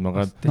keverted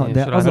magad.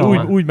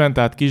 Úgy ment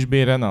át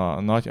Kisbéren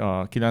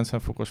a 90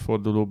 fokos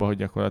fordulóba, hogy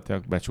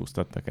gyakorlatilag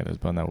becsúsztattak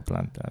keresztbe a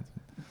neoplánt.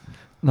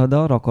 Na, de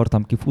arra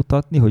akartam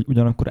kifutatni, hogy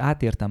ugyanakkor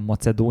átértem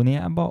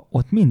Macedóniába,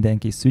 ott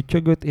mindenki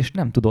szüttyögött, és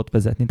nem tudott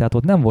vezetni. Tehát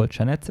ott nem volt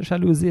se necces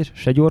előzés,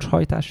 se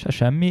gyorshajtás, se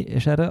semmi,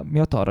 és erre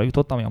miatt arra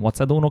jutottam, hogy a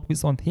macedónok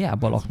viszont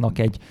hiába laknak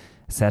egy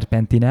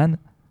szerpentinen,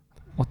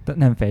 ott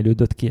nem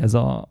fejlődött ki ez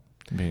a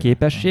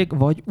képesség,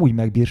 vagy úgy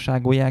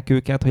megbírságolják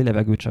őket, hogy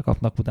levegőt se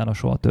kapnak utána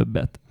soha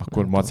többet.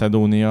 Akkor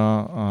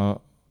Macedónia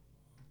a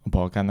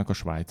Balkánnak a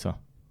Svájca?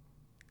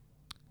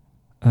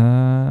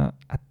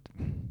 Hát...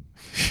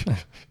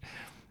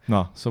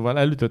 Na, szóval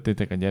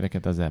elütöttétek a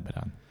gyereket a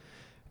zebrán.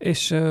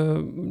 És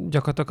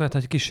gyakorlatilag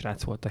egy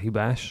kisrác volt a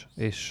hibás,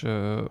 és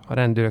a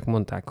rendőrök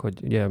mondták, hogy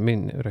ugye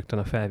rögtön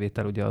a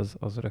felvétel, ugye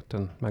az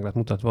rögtön meg lett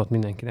mutatva volt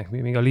mindenkinek,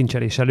 még a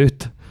lincselés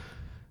előtt.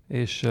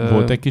 És,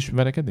 volt egy kis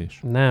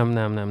verekedés?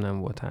 Nem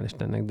volt, hál'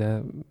 Istennek,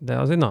 de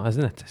azért ez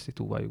ne teszi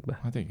túl, valljuk be.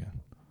 Hát igen.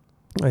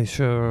 És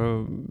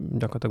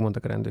gyakorlatilag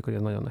mondtak a rendőrök, hogy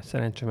ez nagyon nagy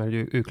szerencse,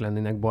 mert ők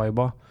lennének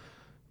bajba,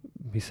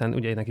 hiszen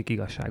ugye nekik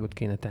igazságot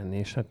kéne tenni,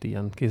 és hát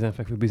ilyen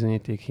kézenfekvő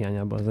bizonyíték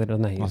hiányában azért az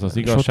nehéz. Az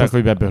igazság,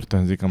 hogy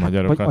bebörtönzik a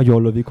magyarokat. Vagy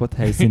agyonlövik ott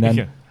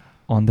helyszínen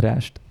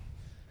Andrást.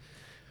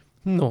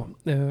 No,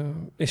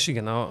 és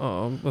igen,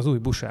 az új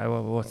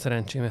busával volt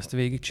szerencsém ezt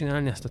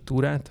végigcsinálni, ezt a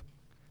túrát.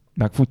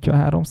 Megfutja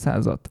a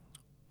 300-at?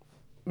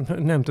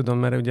 Nem tudom,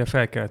 mert ugye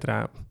fel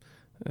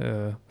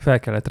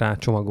kellett rá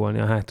csomagolni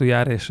a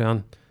hátuljára, és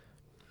olyan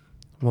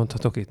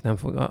mondhatok itt, nem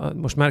fog.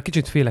 Most már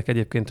kicsit félek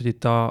egyébként, hogy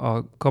itt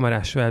a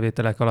kamerás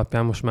felvételek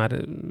alapján most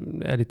már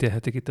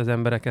elítélhetik itt az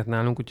embereket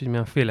nálunk, úgyhogy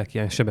már félek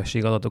ilyen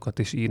sebességadatokat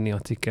is írni a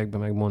cikkekbe,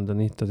 meg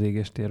mondani itt az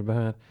égéstérben,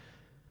 mert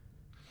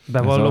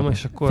bevallom,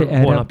 és akkor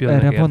holnap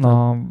jönnek erre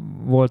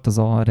volt az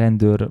a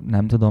rendőr,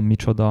 nem tudom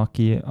micsoda,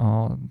 aki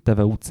a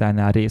Teve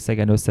utcánál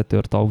részegen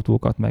összetört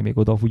autókat, meg még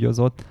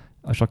odahugyozott,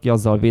 és aki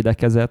azzal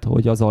védekezett,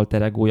 hogy az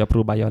alter egója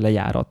próbálja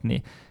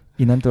lejáratni.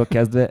 Innentől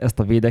kezdve ezt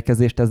a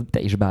védekezést te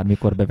is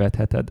bármikor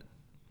bevetheted.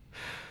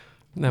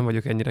 Nem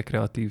vagyok ennyire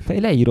kreatív. Te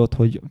leírod,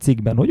 hogy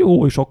cikkben, hogy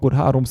jó, és akkor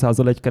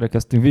 300-al egy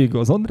kerekeztünk végig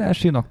az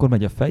Andrásin, akkor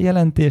megy a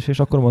feljelentés, és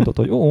akkor mondod,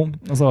 hogy jó,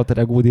 az alter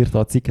egód írta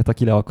a cikket,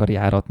 aki le akar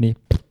járatni.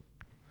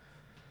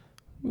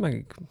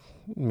 Meg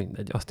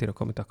mindegy, azt írok,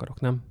 amit akarok,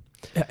 nem?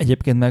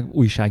 Egyébként meg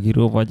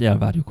újságíró vagy,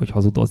 elvárjuk, hogy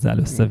hazudozzál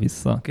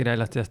össze-vissza. Király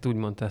Laci ezt úgy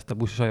mondta, ezt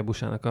a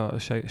Sajabusának a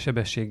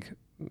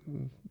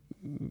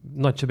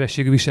nagy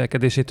sebességű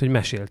viselkedését, hogy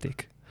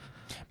mesélték.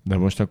 De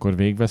most akkor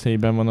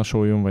végveszélyben van a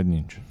sólyom, vagy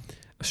nincs?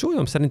 A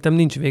sólyom szerintem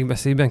nincs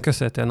végveszélyben,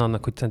 köszönhetően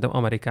annak, hogy szerintem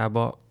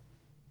Amerikában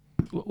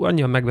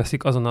annyian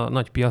megveszik azon a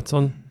nagy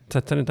piacon,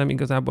 tehát szerintem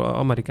igazából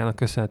Amerikának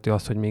köszönhető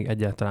az, hogy még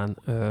egyáltalán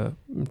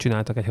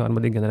csináltak egy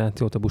harmadik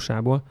generációt a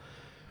busából.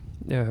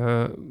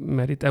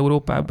 Mert itt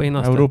Európában én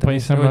azt európai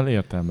szemmel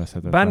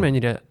értelmezhetetlen.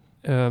 Bármennyire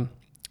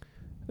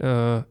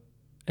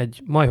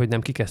egy majdhogy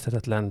nem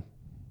kikezdhetetlen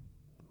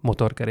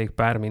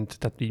motorkerékpár, mint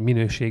tehát így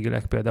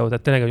minőségileg például,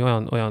 tehát tényleg egy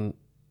olyan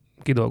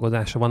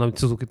kidolgozása van, amit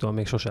Suzuki-tól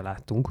még sose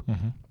láttunk.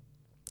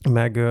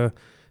 Meg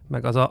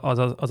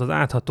az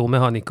átható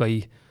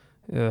mechanikai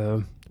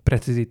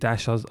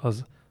precizitás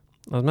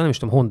az már nem is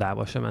tudom,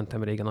 Hondával sem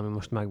mentem régen, ami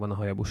most megvan a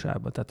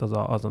Hayabusában. Tehát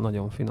az a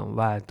nagyon finom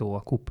váltó,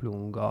 a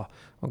kuplung, a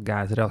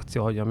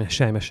gázreakció, ami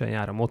sejmesen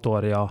jár a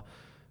motorja.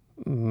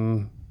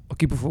 A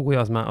kipufogója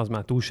az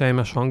már túl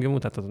sejmes hangjú,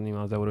 tehát az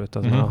nyilván az Euro 5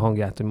 az már a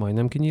hangját, hogy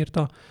majdnem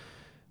kinyírta.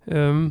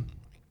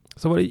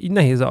 Szóval így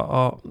nehéz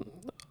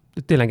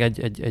tényleg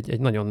egy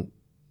nagyon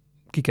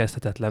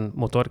kikezdhetetlen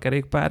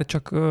motorkerékpár,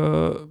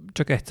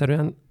 csak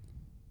egyszerűen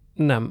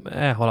nem,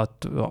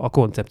 elhaladt a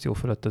koncepció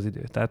fölött az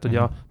idő. Tehát, hogy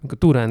amikor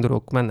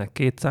túrendurok mennek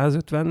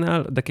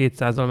 250-nel, de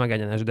 200-al meg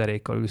egyenes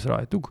derékkal ülsz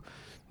rajtuk,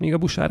 míg a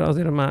busára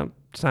azért már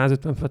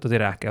 150 fölött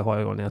azért rá kell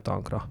hajolni a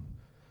tankra.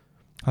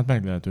 Hát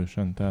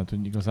meglehetősen, tehát,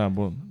 hogy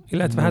igazából...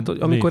 Illetve hát,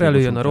 amikor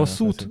előjön a rossz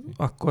út,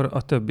 akkor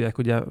a többiek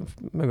ugye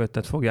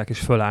mögötted fogják és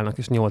fölállnak,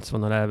 és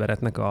 80-nal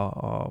elveretnek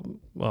a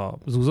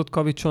zúzott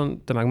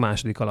kavicson, te meg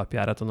második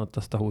alapjáraton ott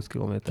azt a 20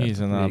 kilométert.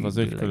 Kézen állva az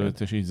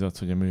ögykölőt, és izzadsz,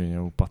 hogy a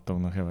műanyagok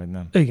pattognak-e, vagy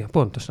nem. Igen,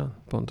 pontosan.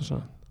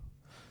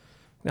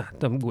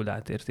 Hát a Guld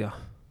érti a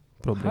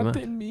problémát.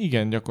 Hát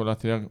igen,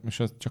 gyakorlatilag, és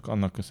ez csak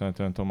annak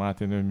köszönhetően tudom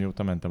átélni, hogy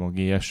mióta mentem a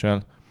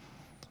GS-sel,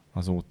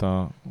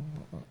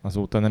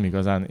 azóta nem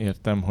igazán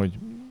értem, hogy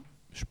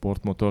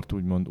sportmotort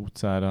úgymond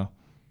utcára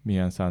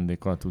milyen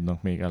szándékkal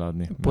tudnak még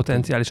eladni.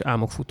 Potenciális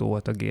álmokfutó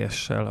volt a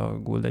GS-sel a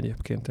Guld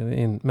egyébként.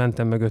 Én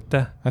mentem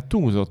mögötte. Hát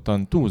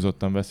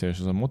túlzottan veszélyes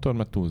az a motor,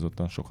 mert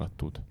túlzottan sokat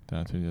tud.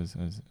 Tehát, hogy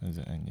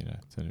ez ennyire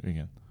egyszerű.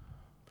 Igen.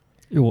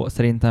 Jó,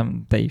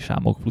 szerintem te is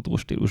álmokfutó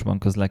stílusban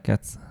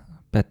közlekedsz,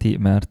 Peti,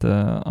 mert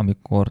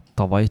amikor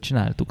tavaly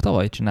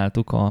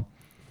csináltuk a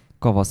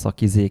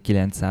Kawasaki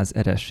Z900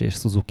 RS és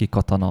Suzuki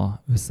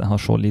Katana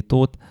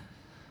összehasonlítót,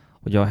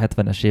 hogy a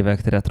 70-es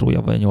évek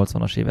retrója, vagy a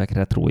 80-as évek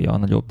retrója a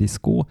nagyobb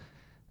diszkó,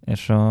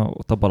 és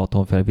ott a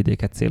Balaton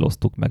felvidéket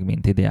céloztuk meg,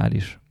 mint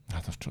ideális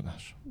hát az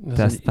csodás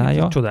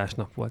tesztpálya. Csodás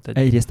nap volt.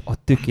 Egyrészt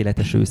a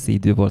tökéletes őszi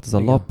idő volt, az a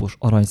lapos,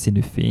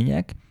 aranyszínű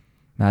fények,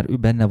 már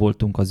benne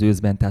voltunk az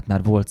őszben, tehát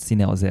már volt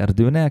színe az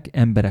erdőnek,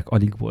 emberek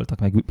alig voltak,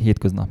 meg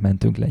hétköznap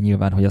mentünk le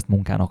nyilván, hogy ezt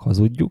munkának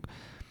hazudjuk,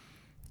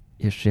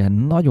 és ilyen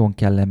nagyon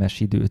kellemes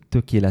idő,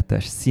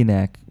 tökéletes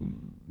színek,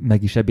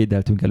 meg is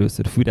ebédeltünk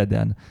először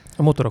Füreden.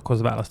 A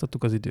motorokhoz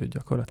választottuk az időt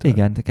gyakorlatilag.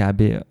 Igen,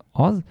 kb.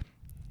 Az.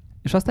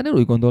 És aztán én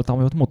úgy gondoltam,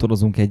 hogy ott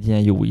motorozunk egy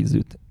ilyen jó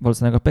ízűt.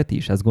 Valószínűleg a Peti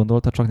is ezt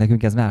gondolta, csak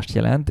nekünk ez mást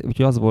jelent.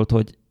 Úgyhogy az volt,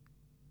 hogy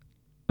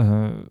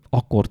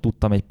akkor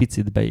tudtam egy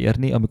picit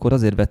beérni, amikor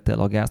azért vette el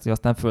a gázt, hogy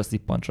aztán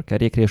felszippants a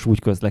kerékre, és úgy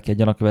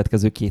közlekedjen a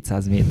következő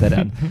 200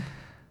 méteren.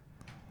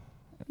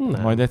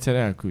 Nem. Majd egyszer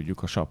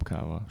elküldjük a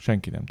sapkával.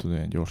 Senki nem tud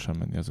olyan gyorsan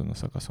menni azon a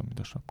szakaszon, mint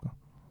a sapka.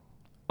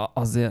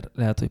 Azért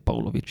lehet, hogy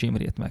Paulovics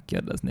Imrét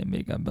megkérdezném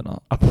még ebben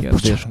a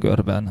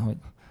kérdéskörben, hogy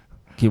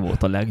ki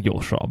volt a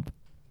leggyorsabb.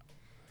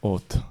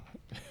 Ott.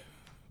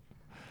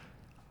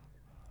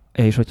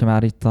 És hogyha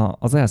már itt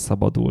az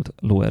elszabadult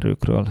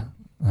lóerőkről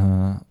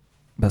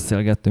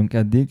beszélgettünk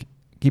eddig,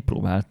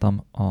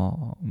 kipróbáltam a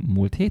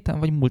múlt héten,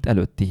 vagy múlt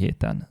előtti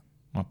héten?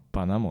 A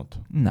Panamot?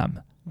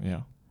 Nem.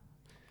 Ja.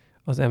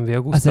 Az MV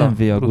Agusta? Az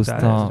MV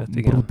Agusta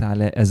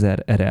Brutale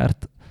 1000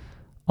 RR-t,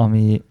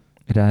 amire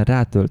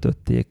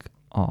rátöltötték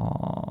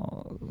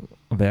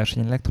a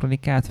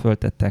versenyelektronikát,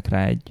 föltettek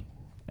rá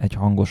egy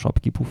hangosabb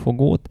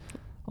kipufogót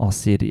a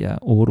széria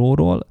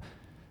Oro-ról,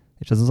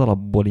 és ez az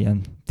alapból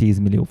ilyen 10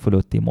 millió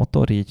fölötti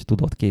motor, így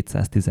tudott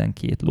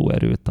 212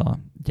 lóerőt a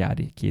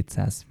gyári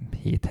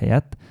 207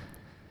 helyett,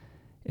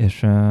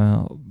 és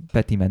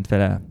Peti ment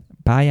vele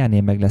pályán,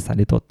 én meg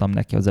leszállítottam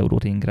neki az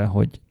Euroringre,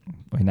 hogy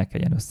ne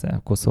kelljen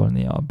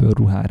összekoszolni a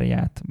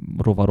bőrruháját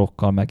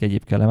rovarokkal, meg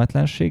egyéb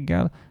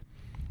kellemetlenséggel,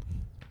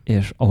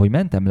 és ahogy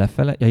mentem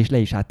lefele, és le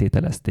is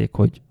áttételezték,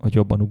 hogy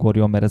jobban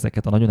ugorjon, mert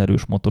ezeket a nagyon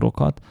erős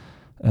motorokat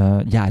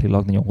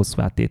gyárilag nagyon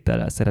hosszú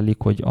áttétellel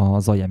szerelik, hogy a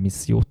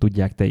zajemissziót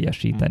tudják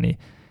teljesíteni.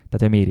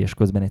 Tehát a mérés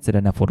közben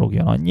egyszerűen ne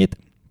forogjon annyit,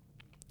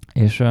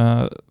 és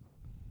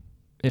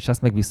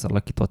ezt meg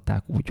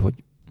visszalakították úgy,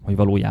 hogy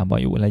valójában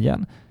jó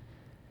legyen.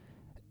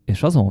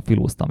 És azon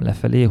filóztam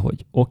lefelé,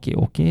 hogy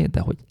oké, de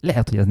hogy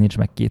lehet, hogy ez nincs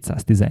meg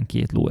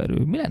 212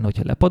 lóerő. Mi lenne,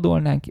 hogyha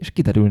lepadolnánk, és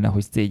kiderülne,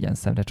 hogy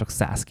szégyenszemre csak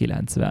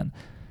 190.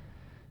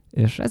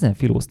 És ezen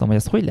filóztam, hogy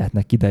ezt hogy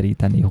lehetne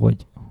kideríteni,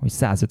 hogy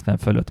 150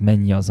 fölött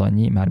mennyi az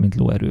annyi, mármint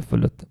lóerő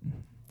fölött.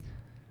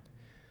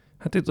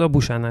 Hát itt a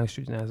Busánál is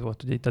ugyanez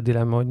volt, ugye itt a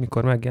dilemma, hogy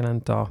mikor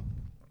megjelent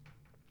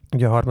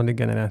ugye a harmadik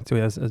generáció,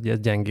 ez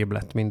gyengébb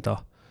lett,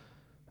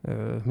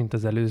 mint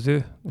az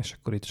előző, és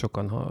akkor itt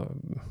sokan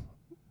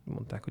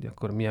mondták, hogy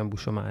akkor milyen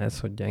busa már ez,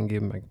 hogy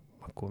gyengébb, meg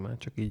akkor már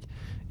csak így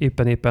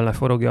éppen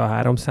leforogja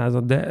a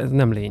 300-at, de ez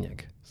nem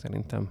lényeg.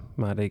 Szerintem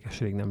már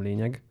réges-rég nem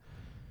lényeg.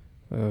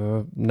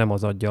 Nem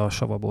az adja a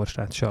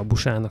savaborsát se a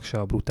Busának, se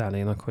a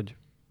Brutálénak, hogy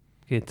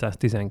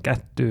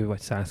 212 vagy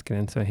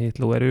 197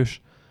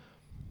 lóerős.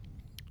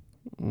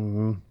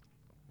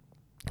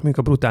 Még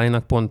a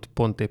Brutálénak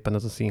pont éppen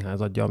az a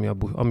színház adja,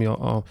 ami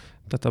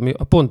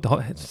a pont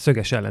a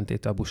szöges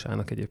ellentéte a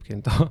Busának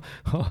egyébként.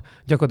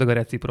 Gyakorlatilag a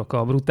reciproka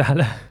a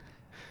Brutále,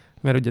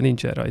 mert ugye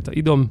nincsen rajta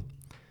idom.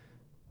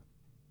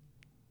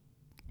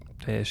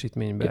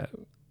 Teljesítményben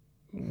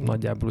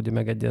nagyjából ugye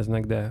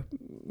megegyeznek, de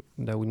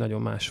de úgy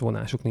nagyon más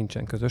vonásuk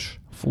nincsen közös.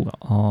 Fú,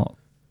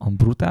 a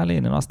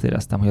Brutale-n én azt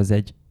éreztem, hogy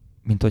az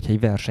mint hogyha egy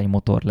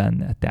versenymotor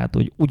lenne. Tehát,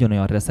 hogy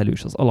ugyanolyan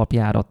reszelős az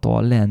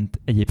alapjárattal, lent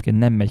egyébként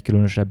nem megy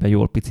különösebben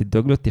jól, picit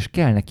döglött, és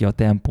kell neki a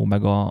tempó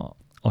meg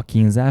a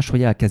kínzás,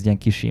 hogy elkezdjen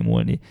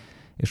kisimulni.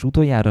 És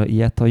utoljára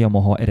ilyet a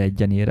Yamaha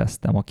R1-en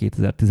éreztem a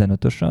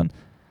 2015-ösön,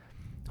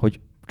 hogy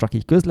csak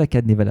így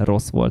közlekedni vele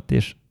rossz volt,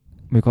 és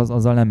még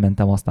azzal nem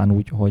mentem aztán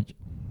úgy, hogy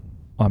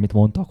amit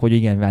mondtak, hogy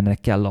igen, ennek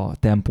kell a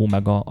tempó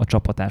meg a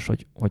csapatás,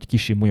 hogy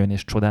kisimuljon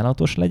és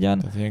csodálatos legyen.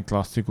 Tehát ilyen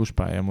klasszikus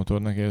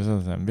pályamotornak érzed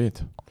az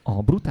MV-t?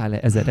 A Brutale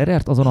 1000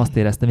 RR-t azon azt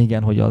éreztem,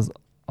 igen, hogy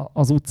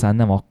az utcán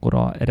nem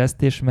akkora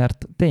eresztés,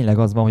 mert tényleg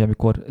az van, hogy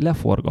amikor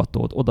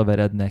leforgatod,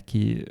 odavered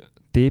neki,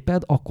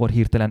 téped, akkor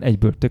hirtelen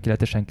egyből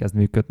tökéletesen kezd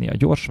működni a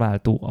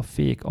gyorsváltó, a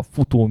fék, a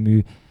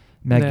futómű,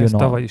 megjön de ez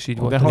tavaly is így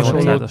volt.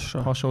 De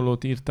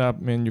hasonlót írtál,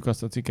 mondjuk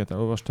azt a cikket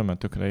elolvastam, mert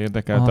tökre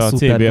érdekelte a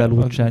CBR,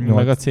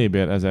 meg a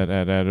CBR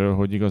 1000 RR-ről,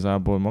 hogy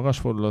igazából magas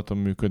fordulaton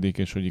működik,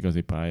 és hogy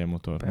igazi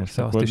pályamotor.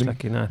 Persze, most azt is le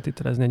kéne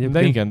áttitelezni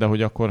egyébként. De igen, de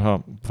hogy akkor,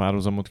 ha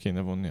párhuzamot kéne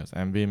vonni az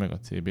MV meg a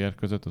CBR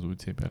között, az új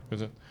CBR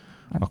között,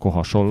 akkor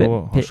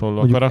hasonló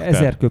a karakter?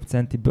 1000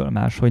 köbcentiből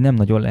más, hogy nem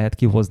nagyon lehet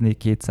kihozni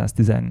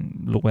 210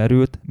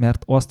 lóerőt,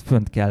 mert azt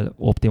fönt kell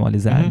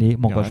optimalizálni,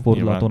 magas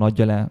fordulaton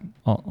adja le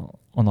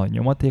a nagy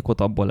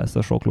nyomatékot, abból lesz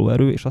a sok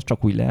lóerő, és az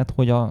csak úgy lehet,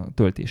 hogy a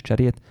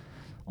töltéscserét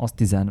az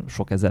 10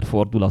 sok ezer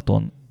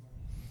fordulaton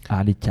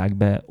állítják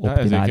be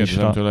optimálisra. Ezért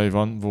kérdezem tőle,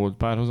 hogy volt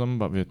párhuzam,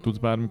 vagy tudsz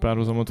bármi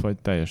párhuzamot, vagy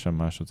teljesen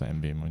más az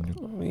MB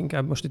mondjuk?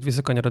 Inkább most itt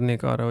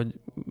visszakanyarodnék arra, hogy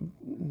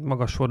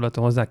magas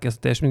fordulaton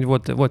hozzákezdett, és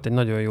volt egy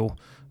nagyon jó,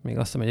 még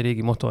azt hiszem egy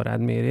régi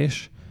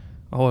motorrádmérés,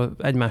 ahol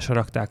egymásra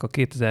rakták a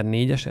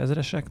 2004-es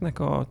ezreseknek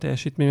a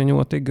teljesítmény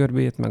nyomaték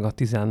görbét, meg a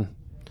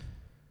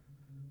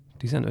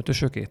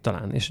 15-ösökét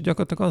talán. És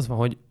gyakorlatilag az van,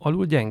 hogy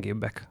alul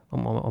gyengébbek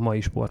a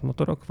mai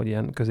sportmotorok, vagy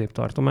ilyen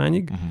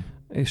középtartományig,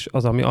 és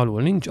az, ami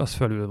alul nincs, az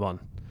fölül van.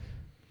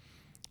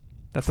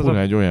 Tehát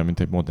egy olyan, mint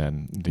egy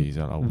modern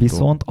dízelautó.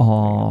 Viszont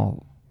a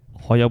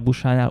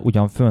Hayabusánál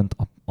ugyan fönt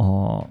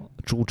a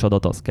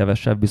csúcsadat az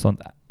kevesebb,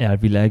 viszont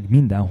elvileg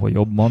mindenhol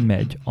jobban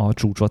megy a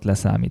csúcsot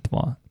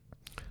leszámítva.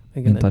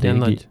 Igen, mint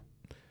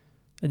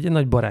egy ilyen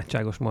nagy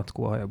barátságos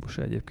mackó a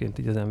Hayabusa egyébként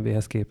így az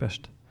MV-hez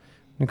képest.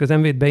 Amikor az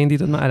MV-t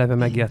beindítod, már eleve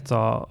megijedsz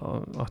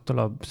attól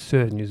a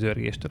szörnyű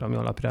zörgéstől, ami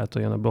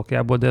alapjától jön a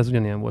blokkjából, de ez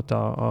ugyanilyen volt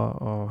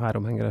a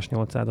 3-hengeres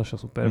 800-as, a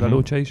Super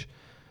Veloce is.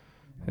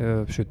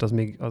 Sőt, az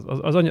még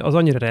az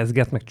annyira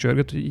rezget, meg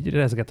csörgött, hogy így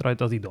rezget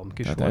rajta az idom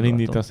kis fordulaton. Hát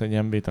elindítasz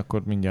egy MV-t,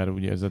 akkor mindjárt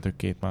úgy érzed, hogy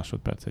 2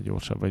 másodperccel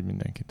gyorsabb vagy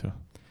mindenkitől.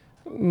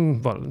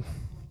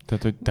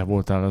 Tehát, hogy te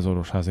voltál az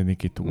Orosházi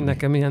Niki túl.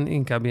 Nekem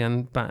inkább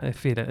ilyen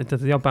tehát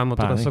a japán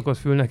motorra szokott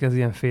fülnek, ez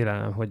ilyen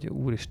félelem, hogy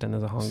úristen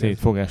ez a hang. Szét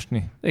fog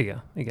esni.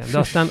 Igen. De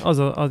aztán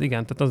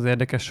igen, tehát az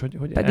érdekes, hogy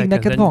pedig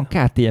neked van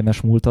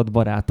KTM-es múltad,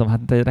 barátom, hát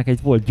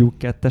neked volt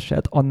Duke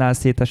 2-esed, annál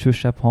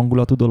szétesősebb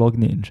hangulatú dolog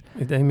nincs.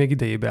 De én még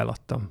idejébe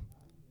eladtam.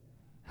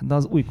 De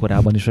az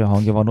újkorában is olyan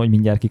hangja van, hogy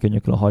mindjárt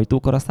kikönyököl a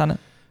hajtókar, aztán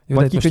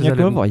vagy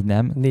kikönyököl, vagy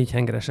nem. 4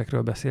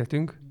 hengeresekről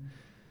beszéltünk.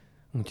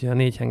 Úgyhogy a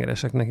 4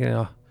 hengereseknek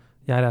a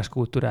járás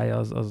kultúrája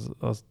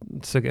az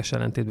szöges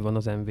ellentétben van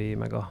az MV,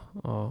 meg a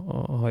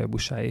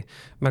Hayabusáé,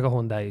 meg a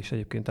Hondáé is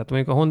egyébként. Tehát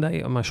mondjuk a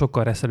Hondáé már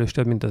sokkal reszelős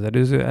több, mint az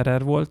előző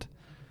RR volt,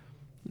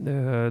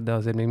 de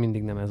azért még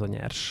mindig nem ez a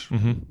nyers.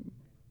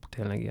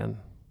 Tényleg ilyen.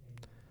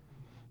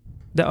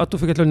 De attól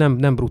függetlenül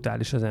nem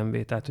brutális az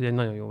MV, tehát hogy egy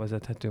nagyon jó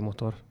vezethető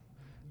motor.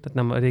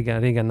 Tehát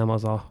régen nem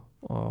az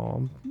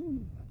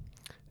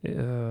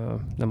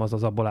nem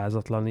az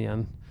abolázatlan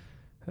ilyen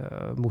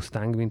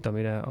Mustang, mint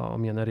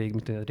amilyen a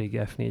régi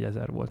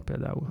F4000 volt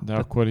például. De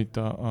tehát akkor itt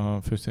a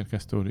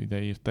főszerkesztő úr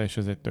ide írta, és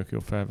ez egy tök jó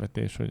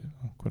felvetés, hogy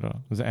akkor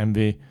az MV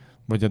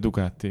vagy a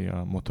Ducati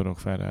a motorok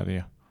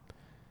Ferrari-ja.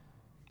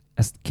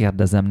 Ezt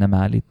kérdezem, nem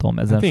állítom.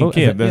 Hát én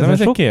kérdezem,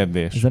 ez egy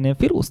kérdés. Ezen én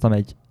filóztam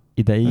egy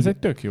ideig. Ez egy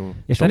tök jó.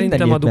 És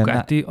szerintem a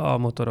Ducati a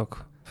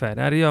motorok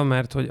Ferrari-ja,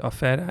 mert hogy a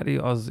Ferrari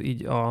az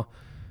így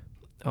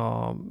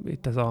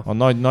itt ez a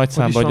nagy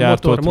számba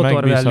gyártott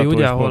motorvelli,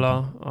 ugye,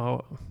 ahol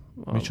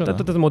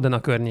tehát az Modena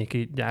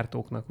környéki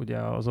gyártóknak, ugye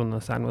az onnan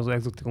származó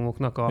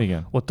exotikumoknak,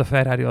 ott a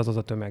Ferrari az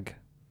a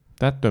tömeg.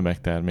 Tehát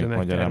tömegtermék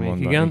magyarán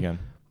mondani, igen.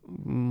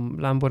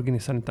 Lamborghini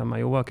szerintem már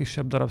jóval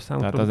kisebb darabszámú.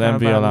 Tehát az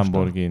MV a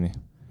Lamborghini.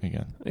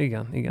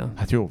 Igen.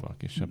 Hát jóval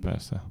kisebb,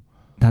 persze.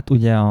 Tehát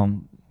ugye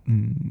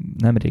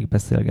nemrég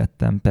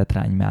beszélgettem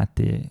Petrány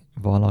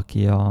Mátéval,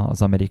 aki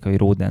az amerikai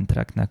Road and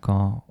Tracknek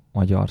a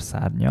magyar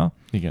szárnya.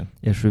 Igen.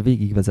 És ő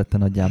végigvezette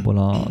nagyjából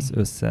az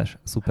összes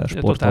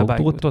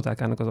szupersportautót.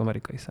 Totálkának az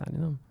amerikai szárnya,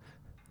 nem?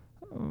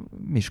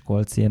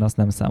 Miskolci, én azt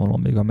nem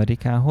számolom még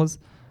Amerikához.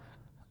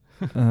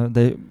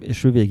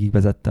 És ő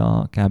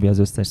végigvezette kb. Az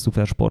összes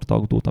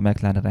szupersportautót, a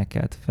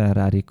McLareneket,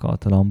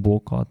 Ferrarikat,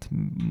 Lambókat,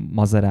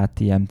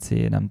 Maserati MC,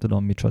 nem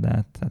tudom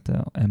micsodát,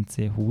 tehát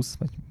MC20,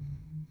 vagy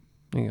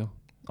igen.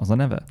 Az a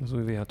neve? Az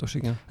új V6-os,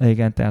 igen.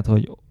 Igen, tehát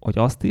hogy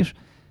azt is,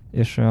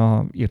 és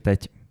írt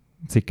egy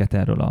cikket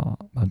erről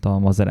a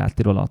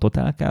Maseratiról a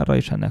Totalcarra,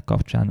 és ennek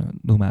kapcsán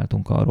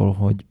dumáltunk arról,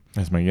 hogy...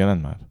 Ez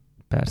megjelent már?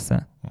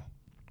 Persze.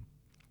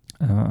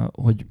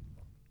 hogy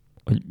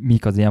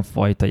mik az ilyen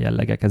fajta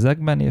jellegek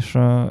ezekben,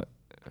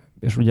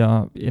 és ugye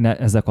én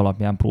ezek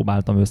alapján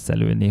próbáltam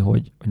összelőni,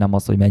 hogy nem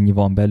az, hogy mennyi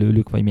van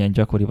belőlük, vagy milyen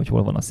gyakori, vagy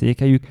hol van a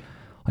székelyük,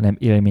 hanem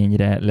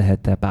élményre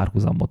lehet-e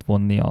párhuzamot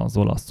vonni az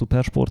olasz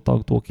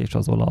szupersportautók és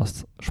az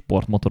olasz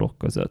sportmotorok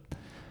között.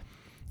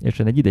 És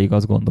én egy ideig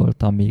azt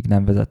gondoltam, míg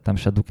nem vezettem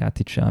se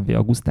Ducatit, se MV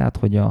Agustát,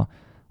 hogy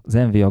az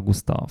MV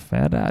Agusta a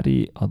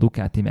Ferrari, a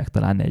Ducati meg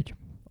talán egy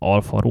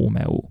Alfa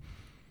Romeo.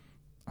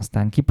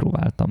 Aztán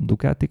kipróbáltam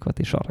Ducatikat,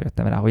 és arra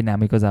jöttem rá, hogy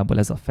nem, igazából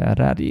ez a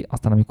Ferrari.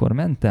 Aztán amikor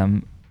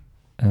mentem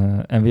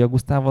MV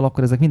Agustával,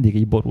 akkor ezek mindig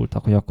így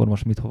borultak, hogy akkor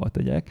most mit hova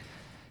tegyek.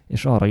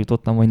 És arra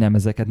jutottam, hogy nem,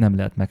 ezeket nem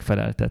lehet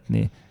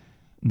megfeleltetni.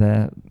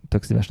 De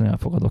tök szívesen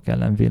elfogadok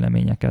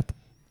ellenvéleményeket.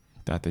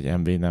 Tehát egy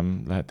MV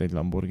nem lehet egy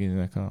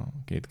Lamborghini-nek a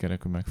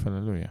kétkerekű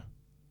megfelelője?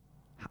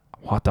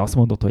 Ha te azt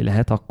mondod, hogy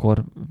lehet,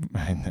 akkor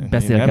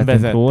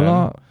beszélgetünk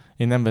róla.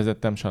 Én nem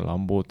vezettem se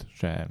Lambót,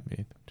 se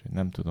MV-t.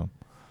 Nem tudom.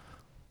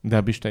 De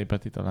a Bistei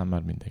Peti talán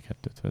már mindegy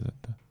kettőt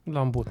vezette.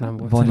 Lambót nem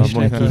volt. Van is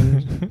neki.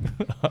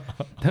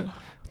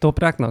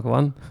 Topráknak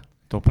van?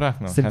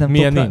 Topráknak? Szerintem hát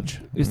milyen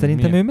nincs?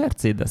 Szerintem ő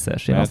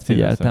Mercedes-es. Én azt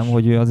figyeltem,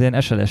 hogy ő az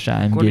ilyen SLS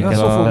AMG-ket. A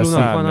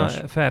Sofoglónak van a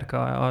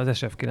Ferka, az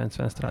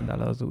SF90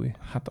 Stradale az új.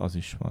 Hát az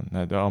is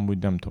van. De amúgy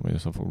nem tudom, hogy a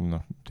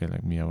Sofoglónak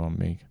tényleg milyen van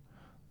még.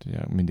 Ugye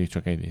mindig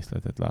csak egy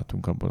részletet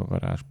látunk abból a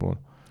garázsból.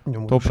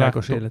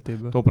 Toprákos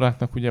életéből.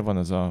 Topráknak ugye van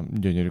az a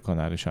gyönyörű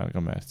kanári sárga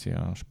Merci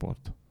a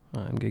sport.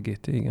 AMG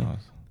GT, igen.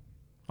 Az.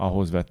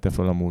 Ahhoz vette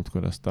fel a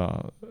múltkor azt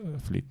a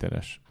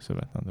flitteres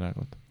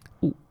szövetnadrágot.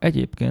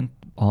 Egyébként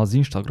az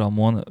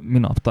Instagramon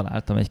minap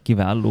találtam egy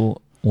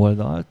kiváló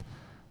oldalt,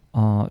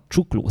 a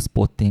Csukló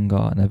Spotting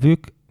a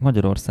nevük,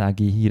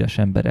 magyarországi híres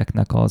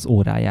embereknek az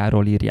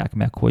órájáról írják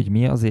meg, hogy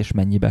mi az és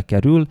mennyibe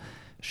kerül,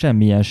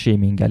 semmilyen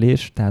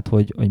shamingelés, tehát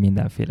hogy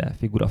mindenféle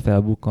figura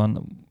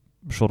felbukkan,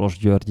 Soros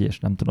György és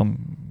nem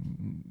tudom,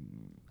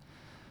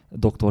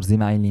 Dr.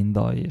 Zimány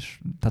Linda, és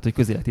tehát, hogy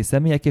közéleti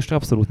személyek, és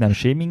abszolút nem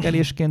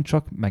shamingelésként,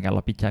 csak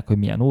megállapítják, hogy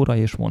milyen óra,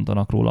 és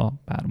mondanak róla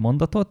pár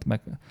mondatot,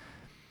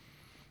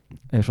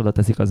 és oda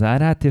teszik az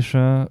árát, és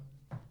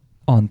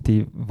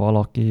Anti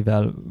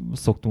valakivel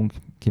szoktunk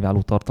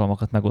kiváló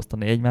tartalmakat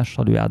megosztani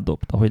egymással, ő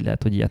átdobta, hogy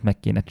lehet, hogy ilyet meg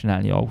kéne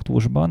csinálni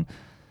autósban.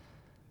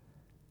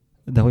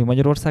 De hogy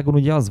Magyarországon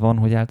ugye az van,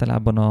 hogy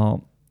általában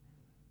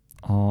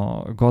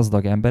a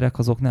gazdag emberek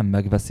azok nem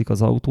megveszik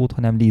az autót,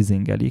 hanem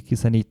leasingelik,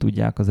 hiszen így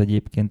tudják az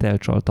egyébként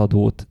elcsalt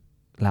adót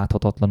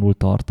láthatatlanul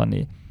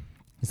tartani.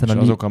 Hiszen és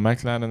azok a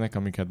McLarenek,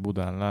 amiket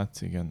Budán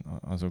látsz, igen,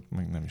 azok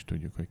meg nem is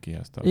tudjuk, hogy ki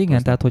ezt tartozik.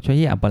 Igen, tehát hogyha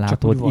hiába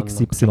látod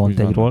XY-t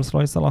egy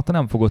Rolls-Royce alatt,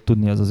 nem fogod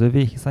tudni az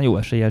övé, hiszen jó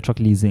eséllyel csak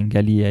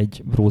leasingeli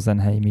egy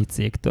Rosenheimi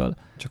cégtől.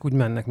 Csak úgy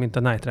mennek, mint a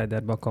Knight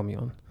Riderbe a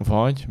kamion.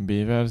 Vagy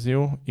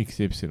B-verzió,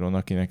 XY,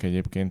 akinek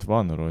egyébként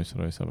van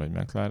Rolls-Royce vagy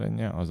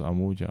McLarenje, az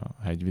amúgy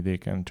a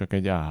hegyvidéken csak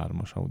egy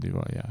A3-as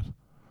Audival jár.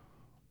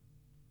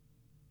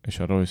 És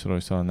a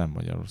Rolls-Royce-al nem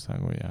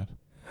Magyarországon jár.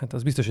 Hát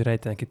az biztos, hogy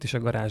rejtenek itt is a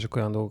garázsok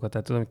olyan dolgokat.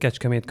 Tehát tudom, hogy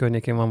Kecskemét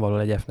környékén van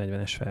valahol egy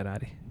F40-es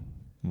Ferrari.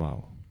 Wow.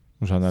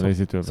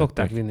 Zsanelézitől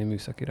szokták vinni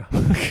műszakira.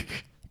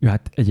 Ja,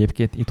 hát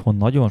egyébként itthon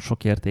nagyon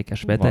sok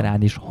értékes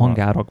veterán is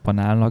hangárakban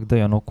állnak, de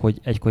olyanok, hogy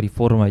egykori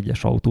Forma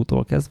 1-es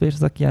autótól kezdve, és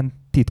ezek ilyen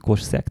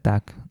titkos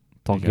szekták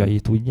tagjai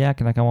igen.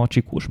 Tudják. Nekem a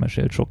Csikós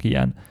mesélt sok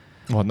ilyen.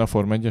 Vannak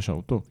Forma 1-es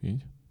autók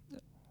így?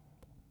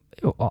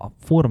 Jó, a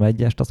Forma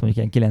 1-est azt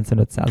mondjuk ilyen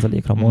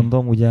 95%-ra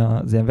mondom, ugye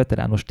az ilyen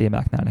veterános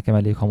témáknál nekem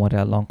elég hamar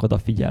ellankad a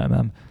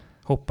figyelmem.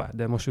 Hoppá,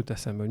 de most jut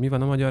eszembe, hogy mi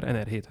van a magyar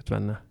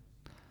NR750-nel?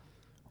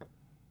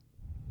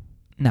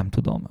 Nem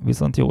tudom,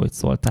 viszont jó, hogy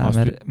szóltál,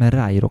 mert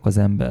ráírok az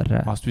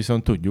emberre. Azt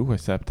viszont tudjuk, hogy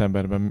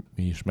szeptemberben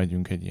mi is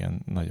megyünk egy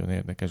ilyen nagyon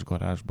érdekes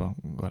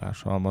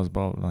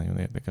garázshalmazba, nagyon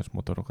érdekes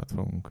motorokat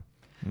fogunk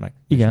meg.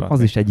 Igen,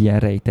 az is egy ilyen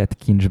rejtett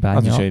kincsbánya.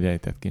 Az is egy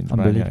rejtett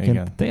kincsbánya,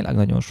 igen. Tényleg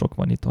nagyon sok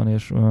van itthon,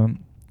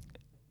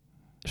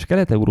 és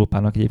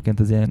Kelet-Európának egyébként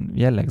az ilyen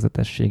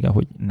jellegzetessége,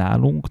 hogy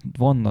nálunk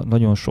van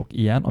nagyon sok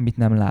ilyen, amit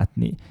nem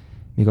látni.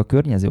 Míg a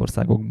környező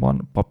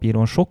országokban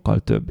papíron sokkal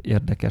több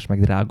érdekes, meg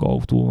drága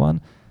autó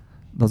van,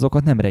 de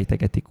azokat nem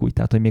rejtegetik úgy.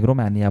 Tehát, hogy még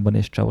Romániában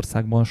és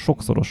Csehországban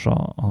sokszoros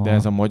De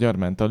ez a magyar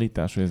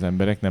mentalitás, hogy az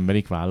emberek nem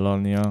merik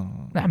vállalni a...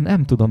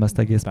 Nem tudom ezt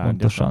egész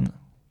pontosan.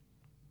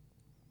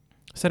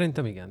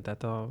 Szerintem igen.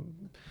 Tehát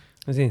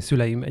az én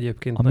szüleim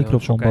egyébként a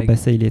mikrofonba sokáig...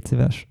 beszélj, légy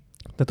szíves.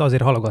 Tehát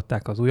azért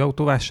halogatták az új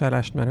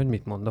autóvásárlást, mert hogy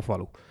mit mond a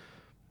falu.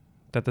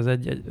 Tehát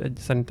ez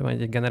szerintem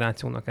egy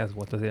generációnak ez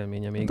volt az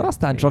élménye még. De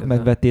aztán csak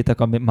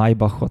megvettétek a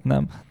Maybachot,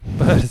 nem?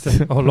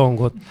 Persze, a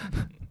Longot.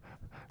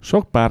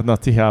 Sok pár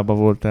naci hiába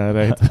volt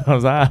elrejtve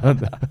az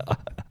állat,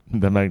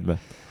 de meg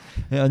lett.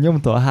 Ja,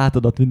 nyomta a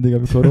hátadat mindig,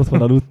 amikor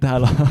otthon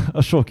aludtál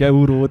a sok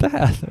euró, de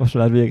hát most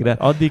már végre.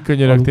 Addig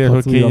könyörögtél,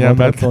 hogy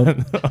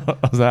kényelmetlen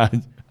az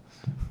ágy.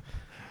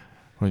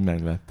 Hogy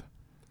meg lett.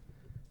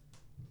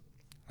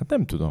 Hát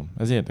nem tudom,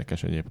 ez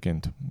érdekes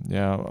egyébként.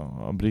 Ugye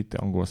a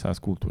brit-angol száz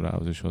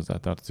kultúrához is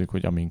hozzátartozik,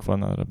 hogy amink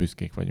van, arra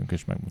büszkék vagyunk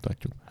és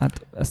megmutatjuk.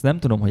 Hát ezt nem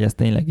tudom, hogy ez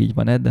tényleg így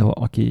van-e, de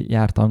aki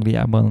járt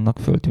Angliában, annak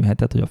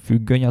föltűnhetett, hogy a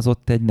függöny az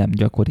ott egy nem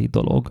gyakori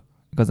dolog.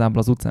 igazából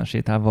az utcán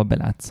sétálva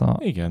belátsz a...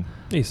 Igen.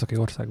 Északi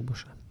országból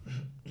sem.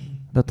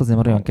 De ott azért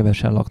már olyan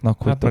kevesen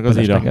laknak, hogy meg az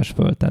felesleges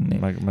föltenni.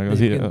 Meg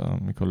az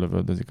amikor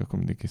lövöldözik, akkor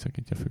mindig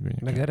kiszakítja a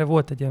függönyöket. Meg erre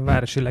volt egy ilyen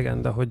városi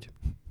legenda,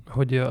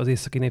 hogy az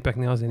északi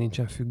népeknél azért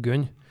nincsen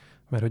függöny,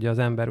 mert ugye az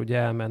ember ugye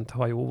elment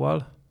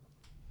hajóval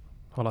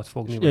halat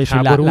fogni, vagy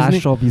háborúzni. És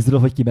lássa a vízről,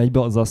 hogy kimegy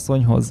be az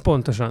asszonyhoz.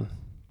 Pontosan,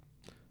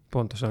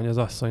 hogy az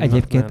asszonynak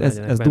egyébként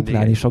ez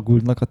duplán is a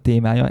Guldnak a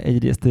témája.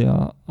 Egyrészt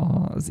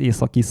az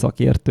északi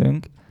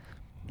szakértőnk,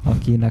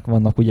 akinek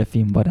vannak ugye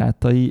finn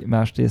barátai,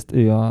 másrészt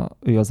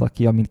ő az,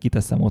 aki, amint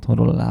kiteszem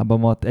otthonról a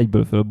lábamat,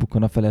 egyből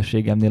fölbukkan a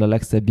feleségemnél a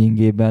legszebb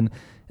ingében,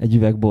 egy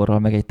üvegborral,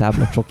 meg egy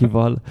tábla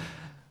csokival.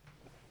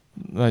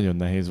 Nagyon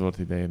nehéz volt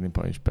ideérni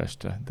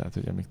Pestre, tehát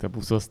hogy amíg te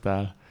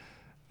buszoztál,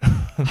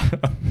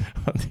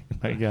 addig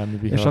megállni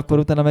viharta. És akkor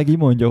utána meg így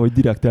mondja, hogy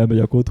direkt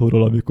elmegyek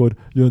otthonról, amikor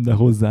jönne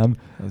hozzám.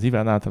 Az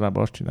Iván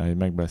általában azt csinálja, hogy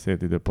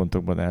megbeszélt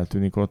időpontokban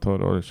eltűnik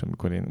otthonról, és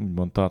amikor én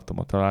úgymond tartom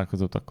a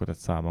találkozót, akkor egy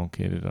számon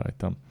kéri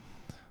rajtam.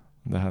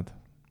 De hát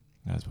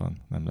ez van,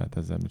 nem lehet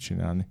ezzel mit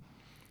csinálni.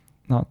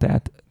 Na,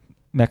 tehát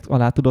meg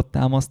alá tudod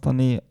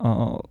támasztani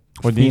a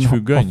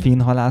finn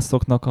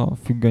halászoknak a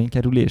függöny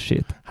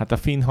kerülését? Hát a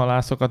finn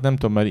halászokat nem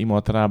tudom, mert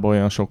Imatrában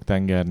olyan sok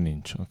tenger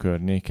nincs a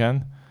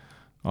környéken.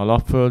 A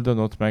Lapföldön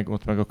ott meg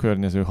a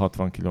környező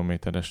 60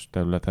 kilométeres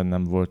területen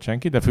nem volt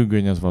senki, de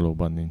függöny az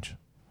valóban nincs.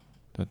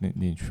 Tehát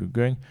nincs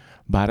függöny.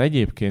 Bár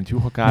egyébként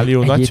Juha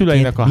Kálió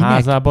nagyszüleinek a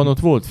házában ott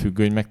volt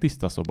függöny, meg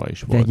tiszta szoba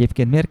is volt. De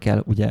egyébként miért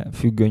kell ugye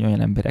függöny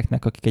olyan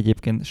embereknek, akik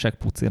egyébként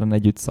seggpucéran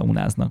együtt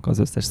szaunáznak az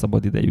összes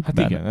szabadidejükben?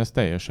 Hát igen, ez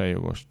teljesen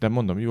jogos. De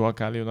mondom, Juha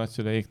Kálió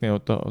nagyszüleiknél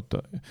ott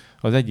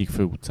az egyik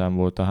főutcán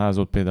volt a ház,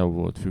 ott például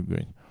volt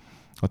függöny.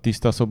 A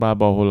tiszta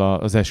szobában, ahol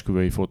az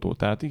esküvői fotó.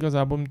 Tehát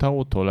igazából, mintha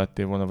otthon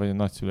lettél volna, vagy a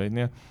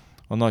nagyszüleidnél,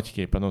 a nagy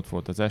képen ott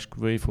volt az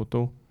esküvői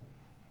fotó,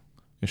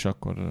 és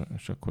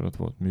akkor ott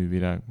volt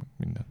művirág,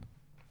 minden.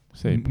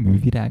 Szép.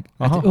 Művirág?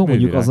 Aha, hát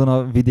mondjuk azon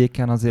a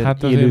vidéken azért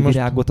hát élő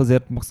virágot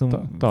azért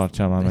maximum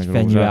tartsál már meg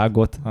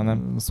fenyőágot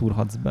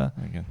szúrhatsz be.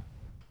 Igen.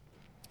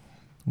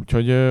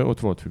 Úgyhogy ott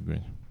volt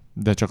függöny.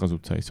 De csak az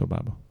utcai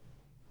szobában.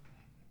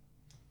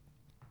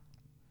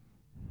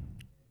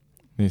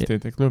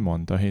 Néztétek Le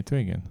Mans a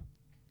hétvégén?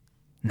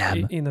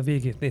 Nem. Én a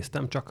végét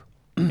néztem csak.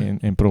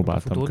 Én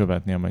próbáltam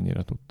követni,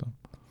 amennyire tudtam.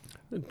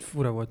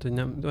 Fura volt, hogy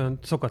nem olyan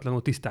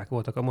szokatlanul tiszták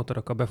voltak a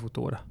motorok a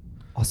befutóra.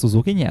 A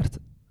Suzuki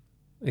nyert?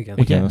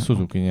 Igen, a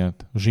Suzuki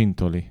nyert.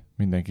 Gintoli,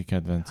 mindenki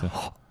kedvence.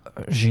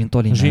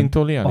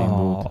 Gintoli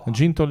elindult.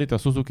 Gintolit a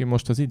Suzuki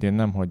most az idén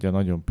nem hagyja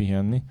nagyon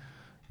pihenni.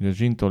 Ugye a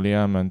Gintoli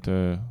elment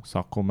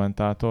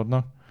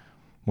szakkommentátornak,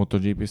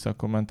 MotoGP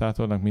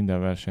szakkommentátornak, minden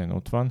versenyen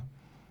ott van.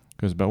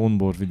 Közben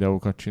onboard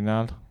videókat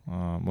csinál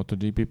a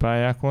MotoGP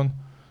pályákon.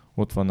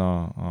 Ott van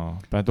a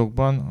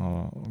paddockban,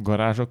 a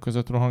garázsok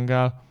között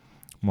rohangál,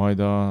 majd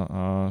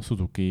a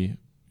Suzuki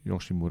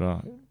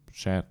Yoshimura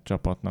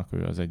csapatnak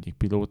ő az egyik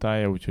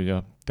pilótája, úgyhogy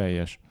a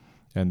teljes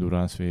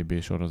Endurance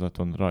VB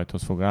sorozaton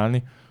rajthoz fog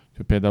állni.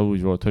 Úgyhogy például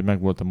úgy volt, hogy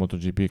megvolt a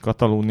MotoGP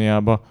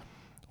Katalóniába,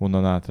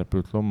 onnan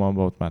átrepült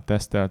Lombardba, ott már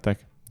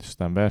teszteltek, és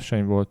aztán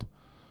verseny volt,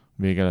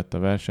 vége lett a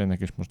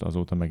versenynek, és most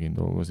azóta megint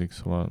dolgozik,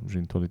 szóval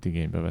Gintolit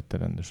igénybe vette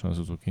rendesen az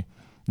Suzuki.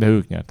 De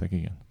ők nyertek,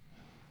 igen.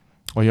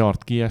 A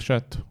Yard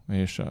kiesett,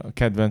 és a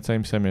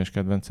személyes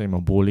kedvenceim a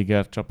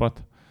Bolliger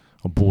csapat,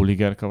 a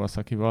Bolliger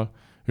Kawasakival.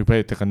 Ők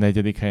bejöttek a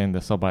 4. helyen, de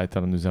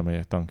szabálytalan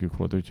üzemanyag tankjuk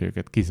volt, úgyhogy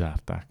őket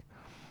kizárták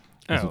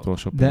az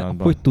utolsó pillanatban.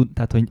 De hogy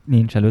tehát, hogy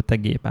nincs előtte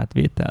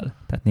gépátvétel?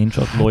 Tehát nincs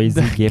ott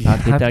Loizi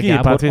gépátvétel,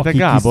 gépátvétel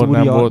Gábor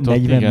nem volt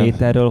 40 ott,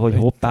 méterről, hogy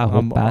hoppá.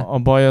 A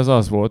baj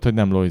az volt, hogy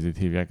nem Loizit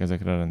hívják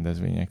ezekre a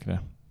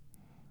rendezvényekre.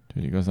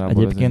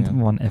 Egyébként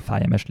van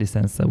FIMS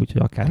licensze,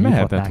 úgyhogy akár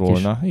mehetett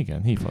volna, is.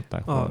 Igen,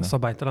 hívhatták volna. A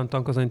szabálytalan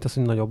tank az annyit,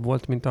 hogy nagyobb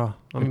volt, mint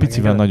ami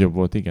picivel nagyobb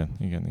volt, igen,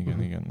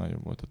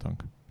 nagyobb volt a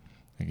tank.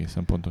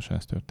 Egészen pontosan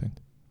ez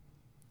történt.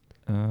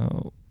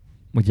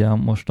 Ugye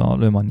most a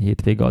Le Mans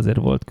hétvége azért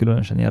volt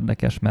különösen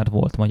érdekes, mert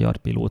volt magyar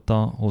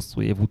pilóta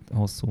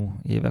hosszú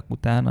évek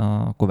után,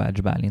 a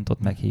Kovács Bálintot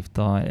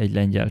meghívta egy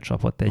lengyel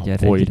csapat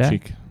egyre.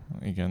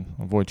 Igen,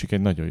 a Wojcik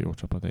egy nagyon jó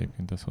csapat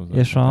egyébként. Ez hozzá.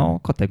 És a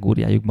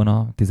kategóriájukban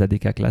a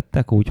 10-ek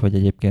lettek, úgyhogy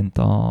egyébként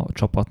a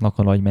csapatnak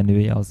a nagy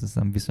menője az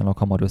viszonylag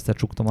hamar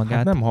összecsukta magát.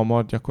 Hát nem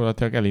hamar,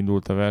 gyakorlatilag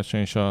elindult a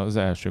verseny, és az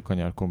első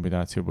kanyar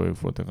kombinációban ők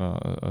voltak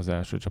az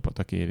első csapat,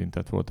 aki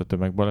érintett volt a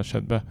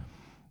tömegbalesetbe.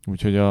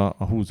 Úgyhogy a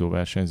húzó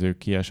versenyzők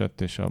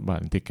kiesett, és a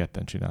Bálintik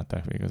ketten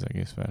csinálták végig az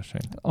egész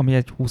versenyt. Ami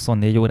egy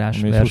 24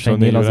 órás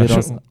versenynél azért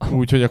az...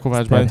 Úgyhogy a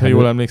Kovács Bálint, ha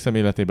jól emlékszem,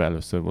 életében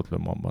először volt Le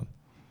Mansban.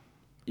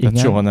 Tehát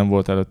soha nem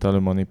volt előtte a Le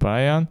Mans-i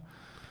pályán.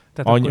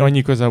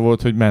 Annyi köze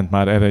volt, hogy ment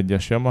már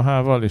R1-es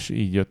Yamahával, és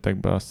így jöttek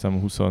be azt hiszem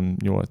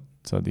 28.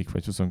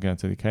 vagy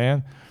 29.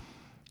 helyen.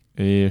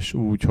 És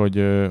úgy, hogy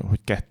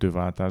 2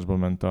 váltásban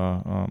ment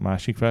a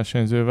másik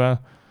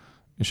versenyzővel,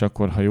 és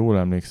akkor, ha jól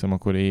emlékszem,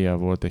 akkor éjjel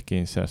volt egy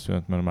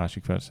kényszerszünet, mert a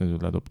másik versenyző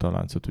ledobta a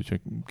láncot,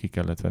 úgyhogy ki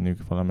kellett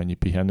venniük valamennyi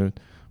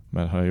pihenőt,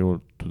 mert ha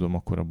jól tudom,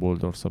 akkor a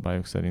Boldor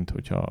szabályok szerint,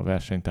 hogyha a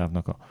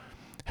versenytávnak a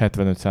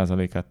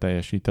 75%-át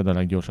teljesíted, a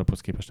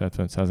leggyorsabbhoz képest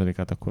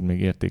 75%-át, akkor még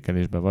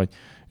értékelésbe vagy,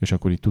 és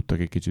akkor így tudtak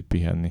egy kicsit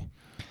pihenni.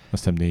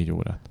 Azt hiszem 4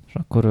 órát. És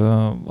akkor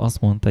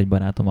azt mondta egy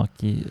barátom,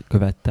 aki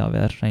követte a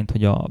versenyt,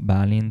 hogy a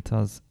Bálint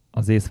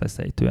az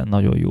észveszejtően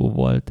nagyon jó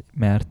volt,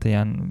 mert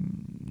ilyen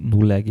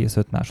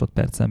 0,5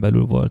 másodpercen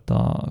belül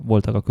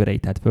voltak a körei,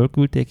 tehát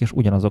fölküldték, és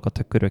ugyanazokat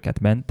a köröket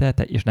mente,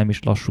 és nem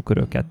is lassú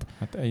köröket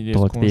hát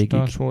egyrészt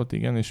konstans volt,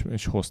 igen,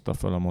 és hozta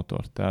fel a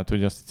motort. Tehát,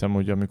 hogy azt hiszem,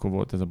 hogy amikor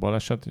volt ez a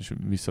baleset, és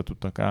vissza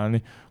tudtak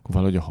állni, akkor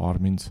valahogy a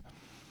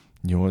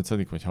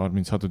 38. vagy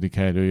 36.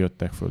 helyről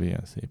jöttek föl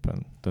ilyen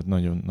szépen. Tehát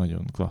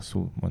nagyon-nagyon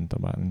klasszul mondta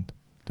Bálint.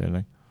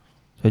 Tényleg.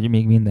 Hogy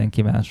még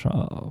mindenki más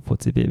a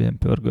foci VB-n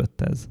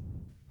pörgött ez.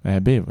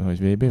 EB vagy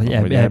VB?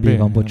 Vagy EB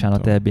van,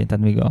 bocsánat, EB-n,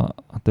 tehát még a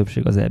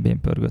többség az EB-n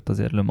pörgött,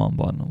 azért Le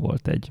Mansban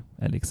volt egy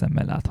elég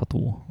szemmel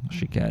látható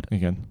siker.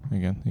 Igen,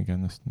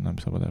 ezt nem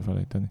szabad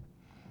elfelejteni.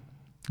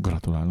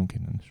 Gratulálunk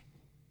innen is.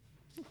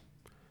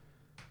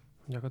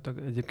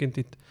 Gyakorlatilag egyébként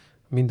itt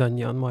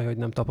mindannyian majd, hogy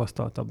nem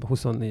tapasztaltabb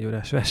 24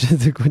 órás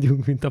versenyzők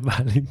vagyunk, mint a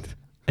Bálint.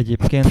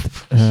 Egyébként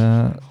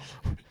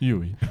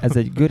ez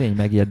egy görény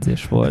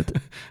megjegyzés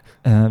volt,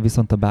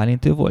 viszont a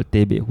Bálint ő volt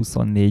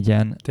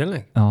TB24-en.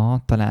 Tényleg?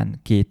 Talán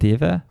 2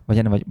 éve,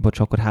 vagy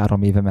akkor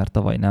 3 éve, mert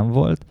tavaly nem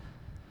volt.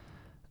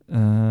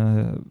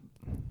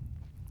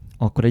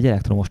 Akkor egy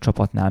elektromos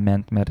csapatnál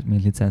ment, mert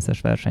mint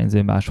licenszes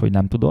versenyző máshogy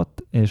nem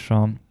tudott, és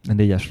a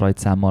 4-es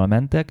rajtszámmal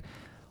mentek.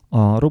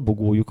 A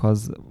robogójuk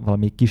az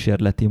valami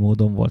kísérleti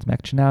módon volt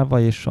megcsinálva,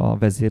 és a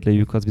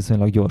vezérlőjük az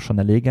viszonylag gyorsan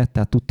elégett,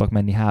 tehát tudtak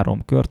menni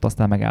 3 kört,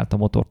 aztán megállt a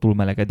motor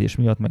túlmelegedés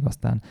miatt, meg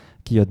aztán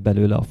kijött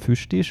belőle a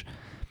füst is.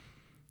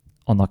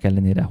 Annak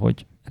ellenére,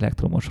 hogy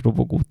elektromos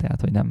robogó,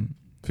 tehát hogy nem...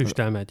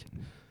 Füsttel megy.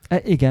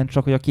 Igen,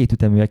 csak hogy a 2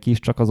 üteműek is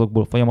csak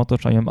azokból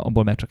folyamatosan,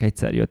 abból meg csak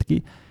egyszer jött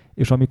ki,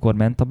 és amikor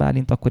ment a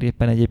Bálint, akkor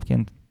éppen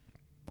egyébként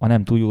a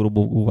nem túl jó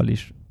robogóval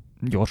is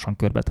gyorsan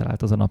körbe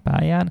talált azon a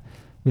pályán,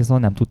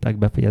 viszont nem tudták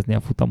befejezni a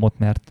futamot,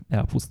 mert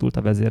elpusztult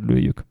a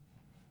vezérlőjük.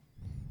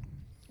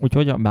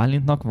 Úgyhogy a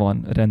Bálintnak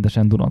van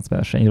rendesen Dunac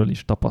versenyről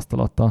is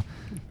tapasztalata.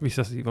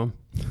 Visszaszívom.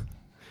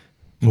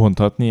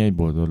 Mondhatni, egy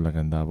Boldog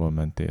legendával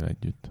mentél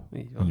együtt.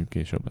 Mondjuk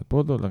később lett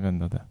Boldog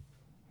legenda, de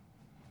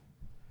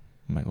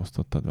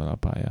megosztottad vele a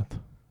pályát.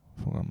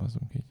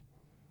 Fogalmazzunk így.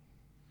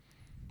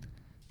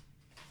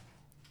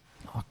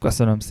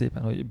 Köszönöm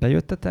szépen, hogy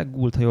bejöttetek.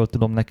 Gult, ha jól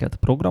tudom, neked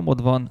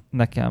programod van.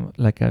 Nekem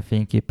le kell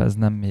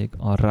fényképeznem még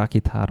a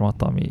Rakit 3-at,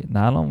 ami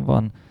nálam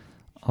van.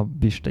 A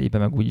Bisteibe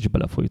meg úgyis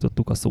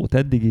belefolytottuk a szót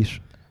eddig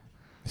is.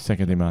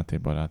 Szegedi Máté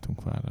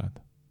barátunk vár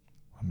rád,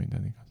 ha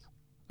minden igaz.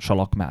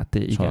 Salak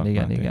Máté,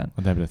 igen.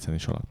 A debreceni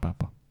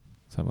Salakpápa.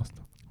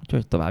 Szevasztok.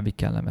 Úgyhogy további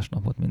kellemes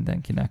napot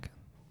mindenkinek.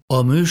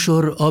 A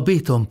műsor a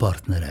Béton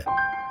partnere.